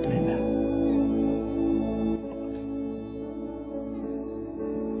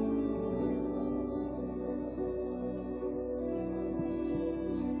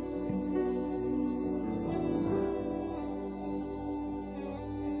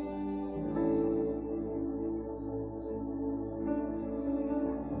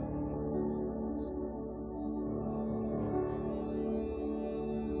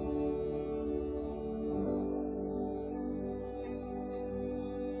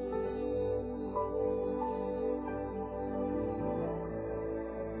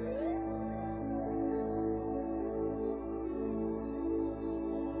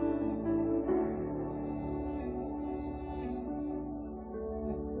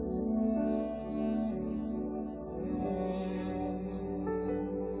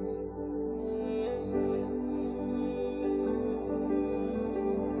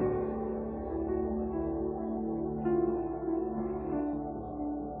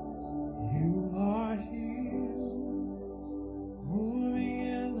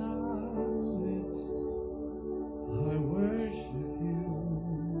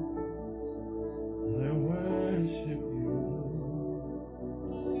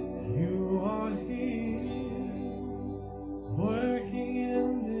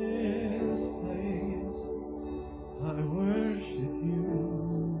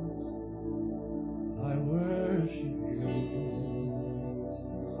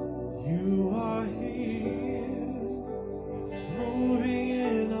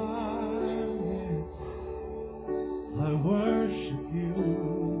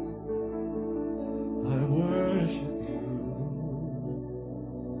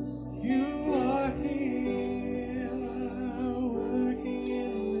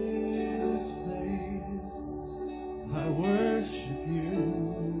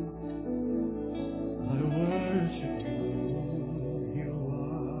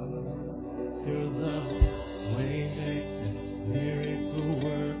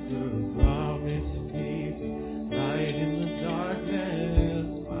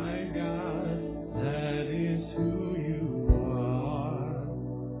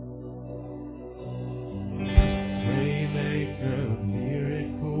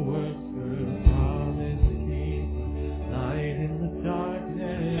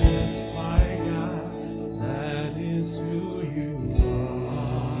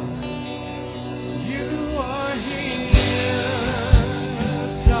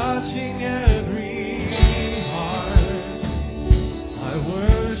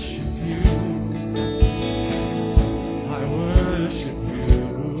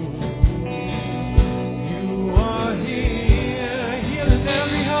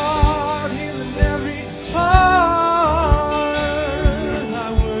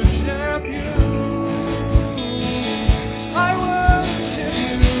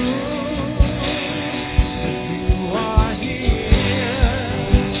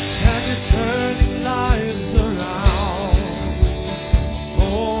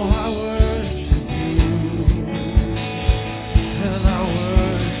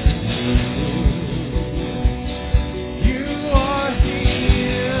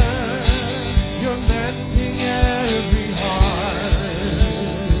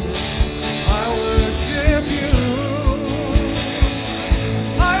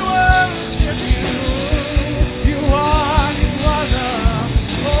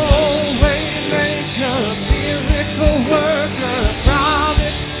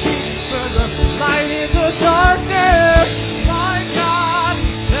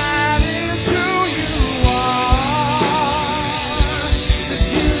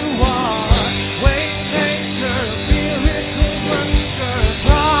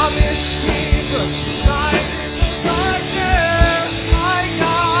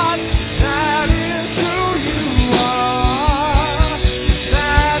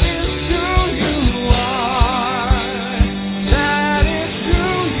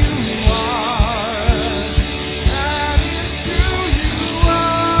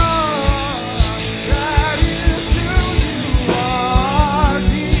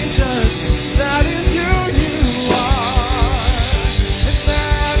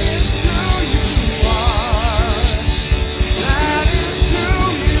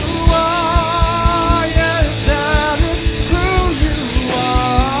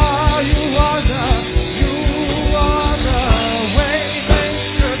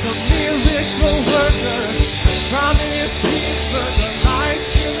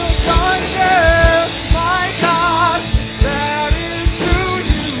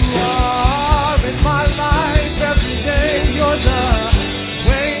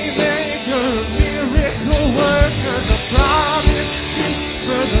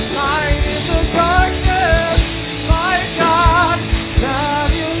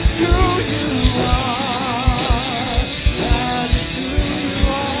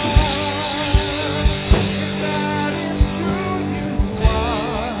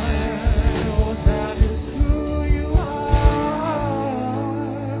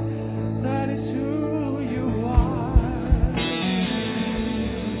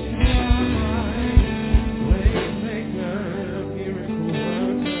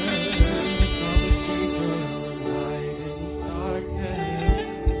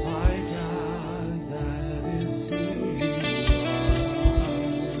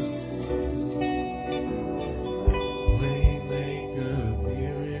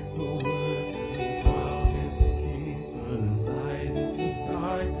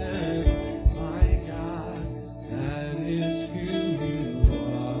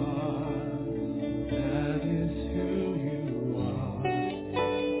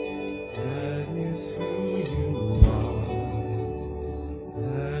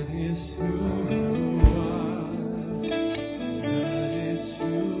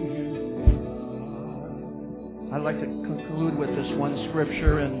 I'd like to conclude with this one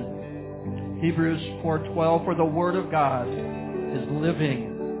scripture in Hebrews 4:12. For the Word of God is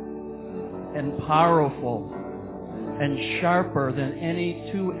living and powerful and sharper than any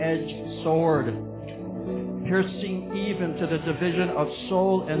two-edged sword, piercing even to the division of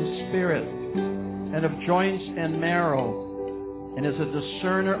soul and spirit, and of joints and marrow, and is a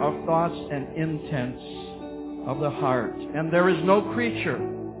discerner of thoughts and intents of the heart. And there is no creature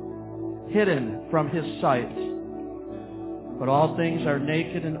hidden from His sight, but all things are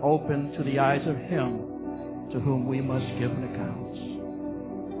naked and open to the eyes of Him to whom we must give an account.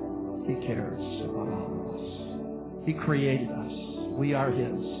 He cares about all of us. He created us. We are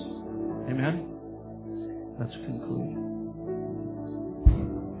His. Amen? Let's conclude.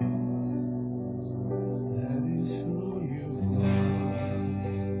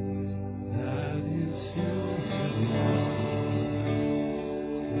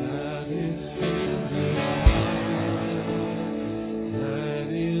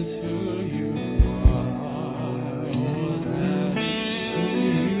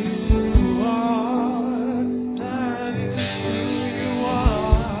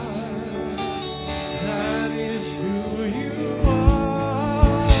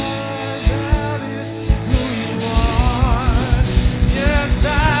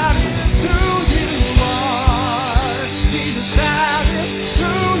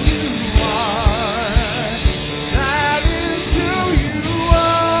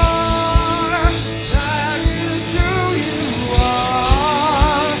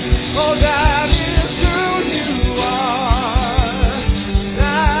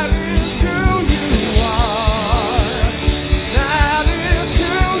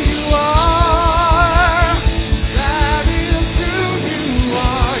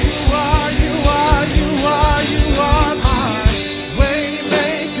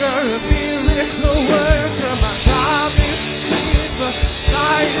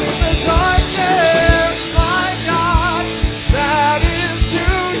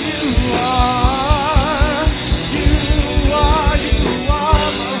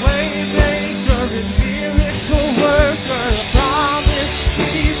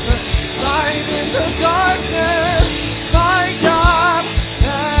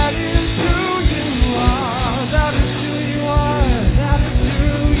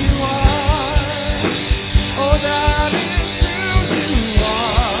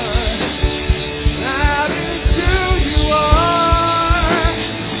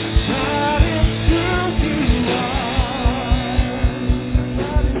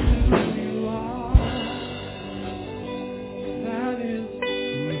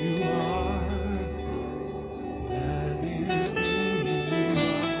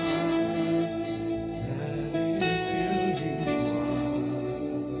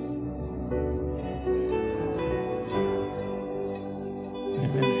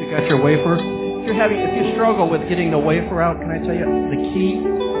 Wafer. If you struggle with getting the wafer out, can I tell you the key?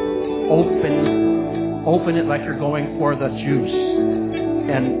 Open it like you're going for the juice,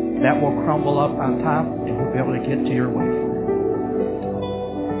 and that will crumble up on top, and you'll be able to get to your wafer.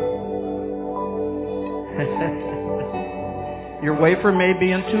 Your wafer may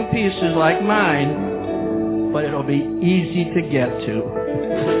be in two pieces like mine, but it'll be easy to get to.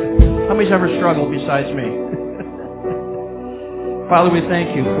 How many's ever struggled besides me? Father, we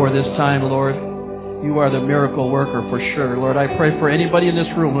thank you for this time, Lord. You are the miracle worker for sure. Lord, I pray for anybody in this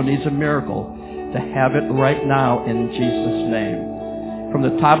room who needs a miracle to have it right now in Jesus' name. From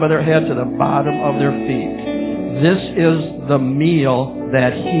the top of their head to the bottom of their feet. This is the meal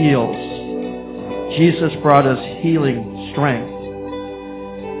that heals. Jesus brought us healing strength.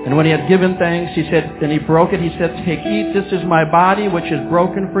 And when he had given thanks, he said, and he broke it, he said, take, eat, this is my body which is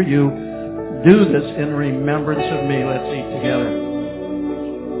broken for you. Do this in remembrance of me. Let's eat together.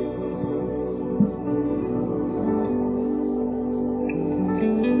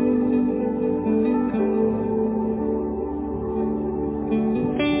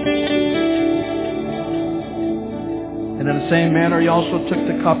 Same manner, he also took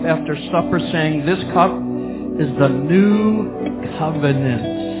the cup after supper, saying, this cup is the new covenant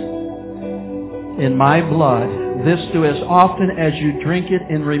in my blood. This do as often as you drink it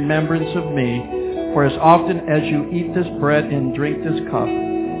in remembrance of me. For as often as you eat this bread and drink this cup,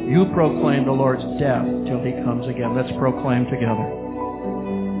 you proclaim the Lord's death till he comes again. Let's proclaim together.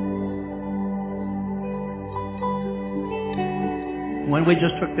 When we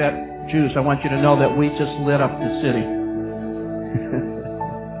just took that juice, I want you to know that we just lit up the city.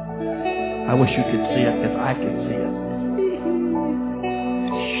 I wish you could see it if I could see it.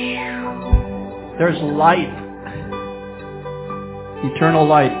 There's light, eternal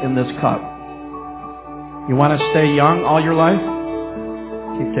light in this cup. You want to stay young all your life?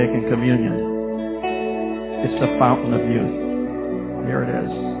 Keep taking communion. It's the fountain of youth. Here it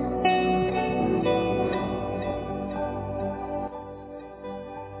is.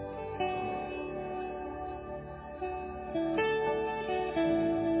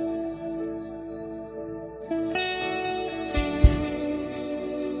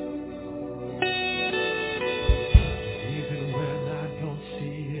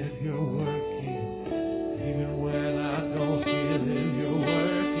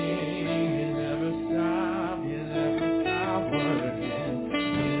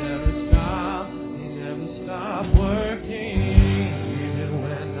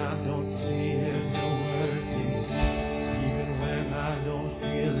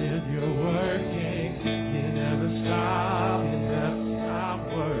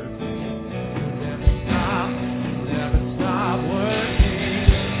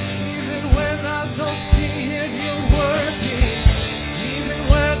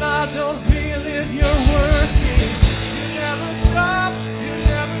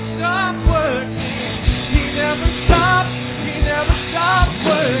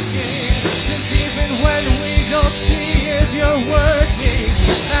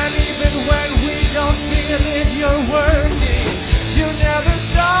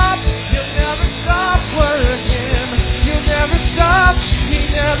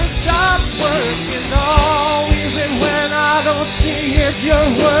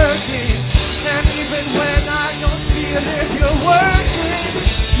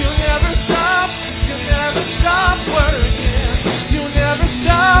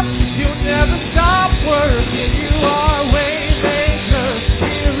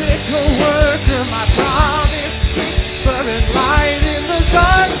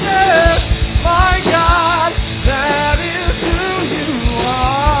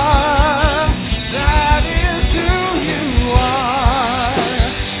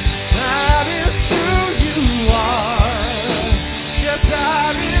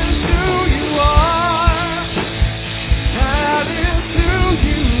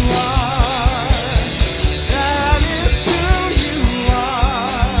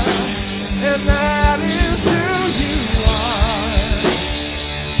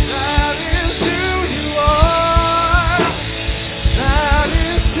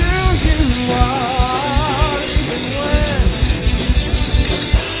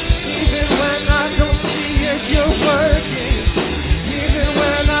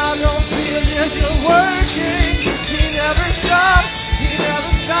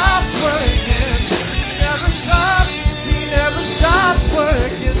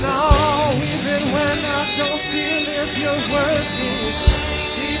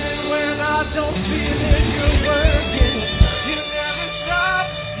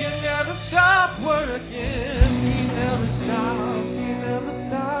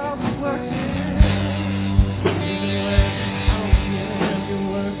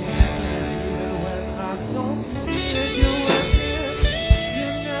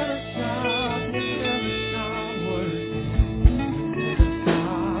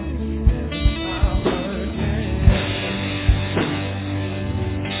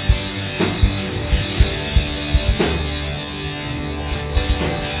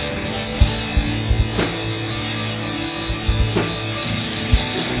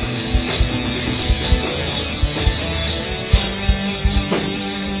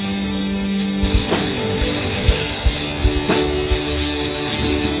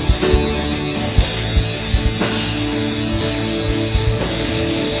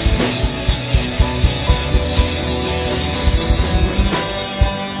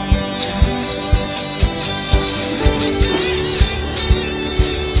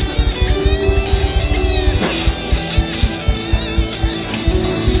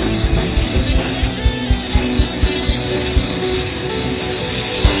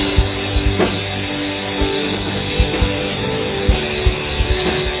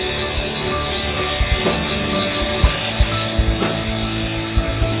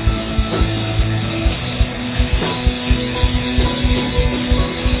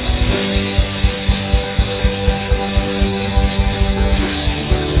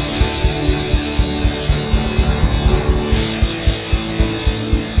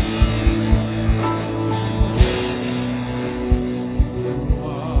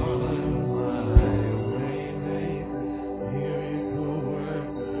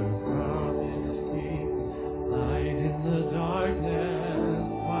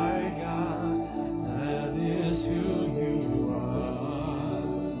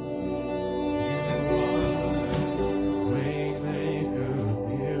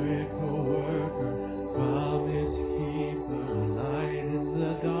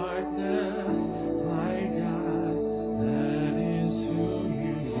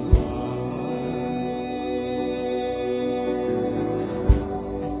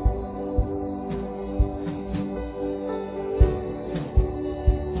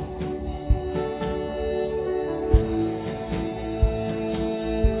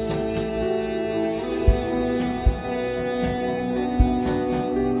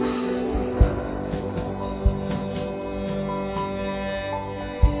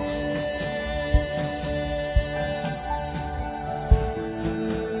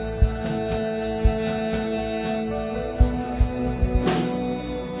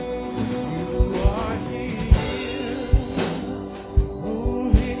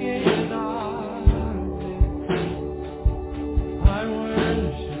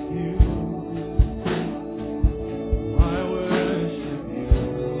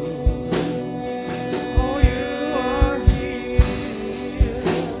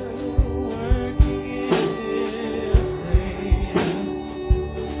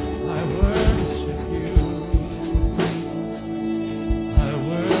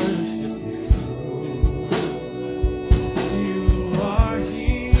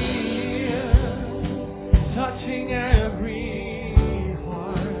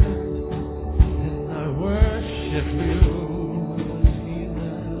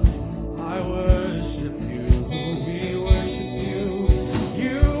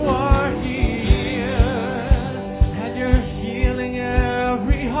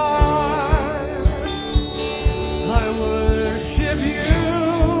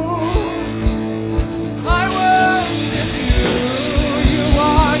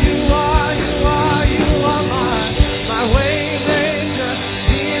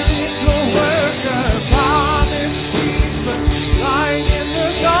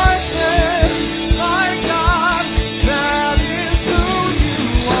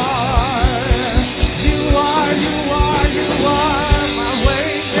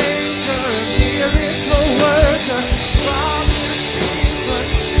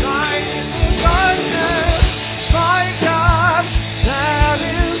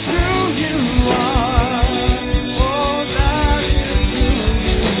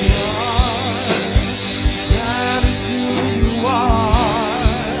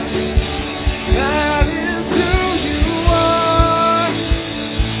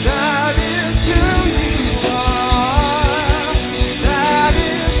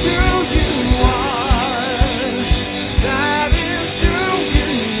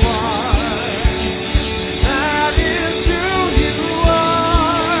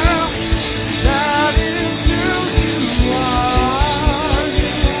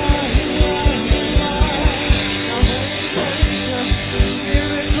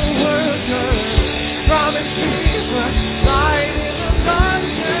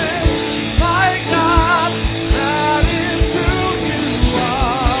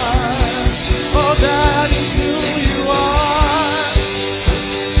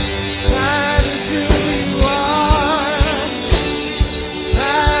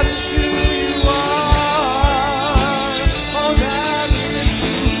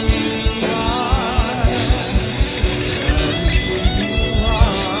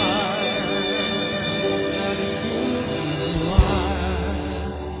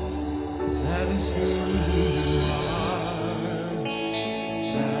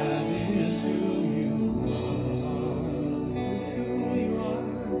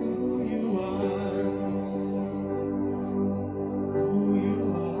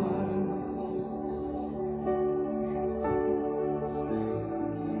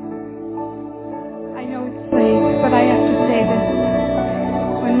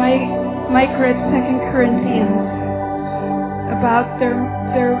 Mike read 2 Corinthians about their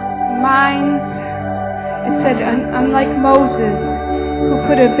minds. It said, unlike Moses, who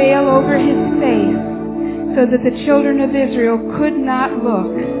put a veil over his face so that the children of Israel could not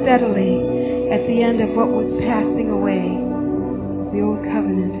look steadily at the end of what was passing away, the old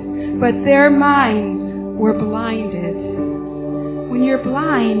covenant. But their minds were blinded. When you're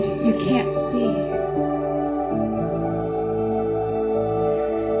blind, you can't see.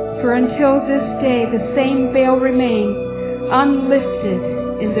 For until this day, the same veil remains unlifted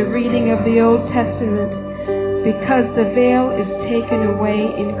in the reading of the Old Testament, because the veil is taken away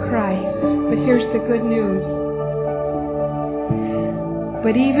in Christ. But here's the good news.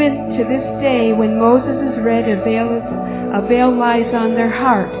 But even to this day, when Moses is read, a veil lies on their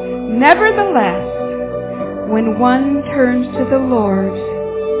heart. Nevertheless, when one turns to the Lord,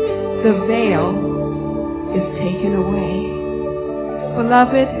 the veil is taken away.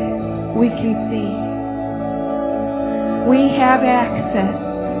 Beloved, we can see. We have access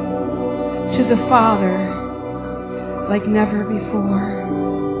to the Father like never before.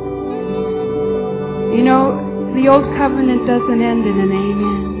 You know, the old covenant doesn't end in an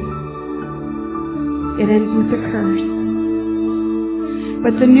amen. It ends with a curse.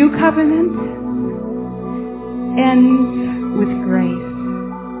 But the new covenant ends with grace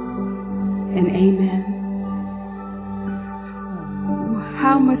and amen.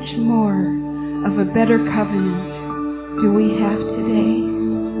 How much more of a better covenant do we have today?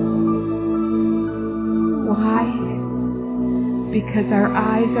 Why? Because our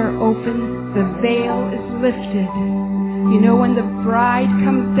eyes are open, the veil is lifted. You know, when the bride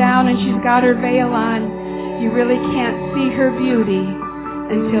comes down and she's got her veil on, you really can't see her beauty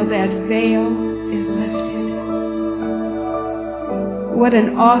until that veil is lifted. What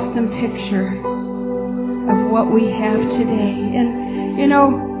an awesome picture of what we have today. And, you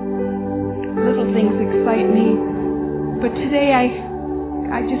know, little things excite me, but today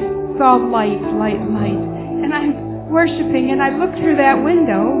I just saw light. And I'm worshiping, and I looked through that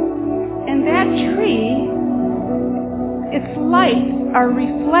window, and that tree, its lights are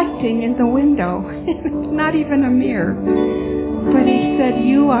reflecting in the window. It's not even a mirror. But he said,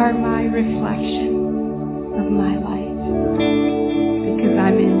 you are my reflection of my light, because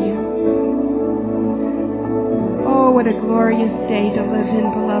I'm in you. Oh, what a glorious day to live in,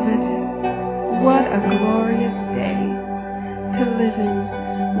 beloved. What a glorious day to live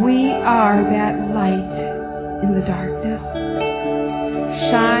in. We are that light in the darkness.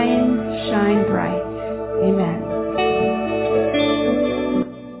 Shine, shine bright. Amen.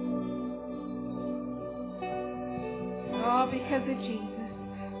 All because of Jesus.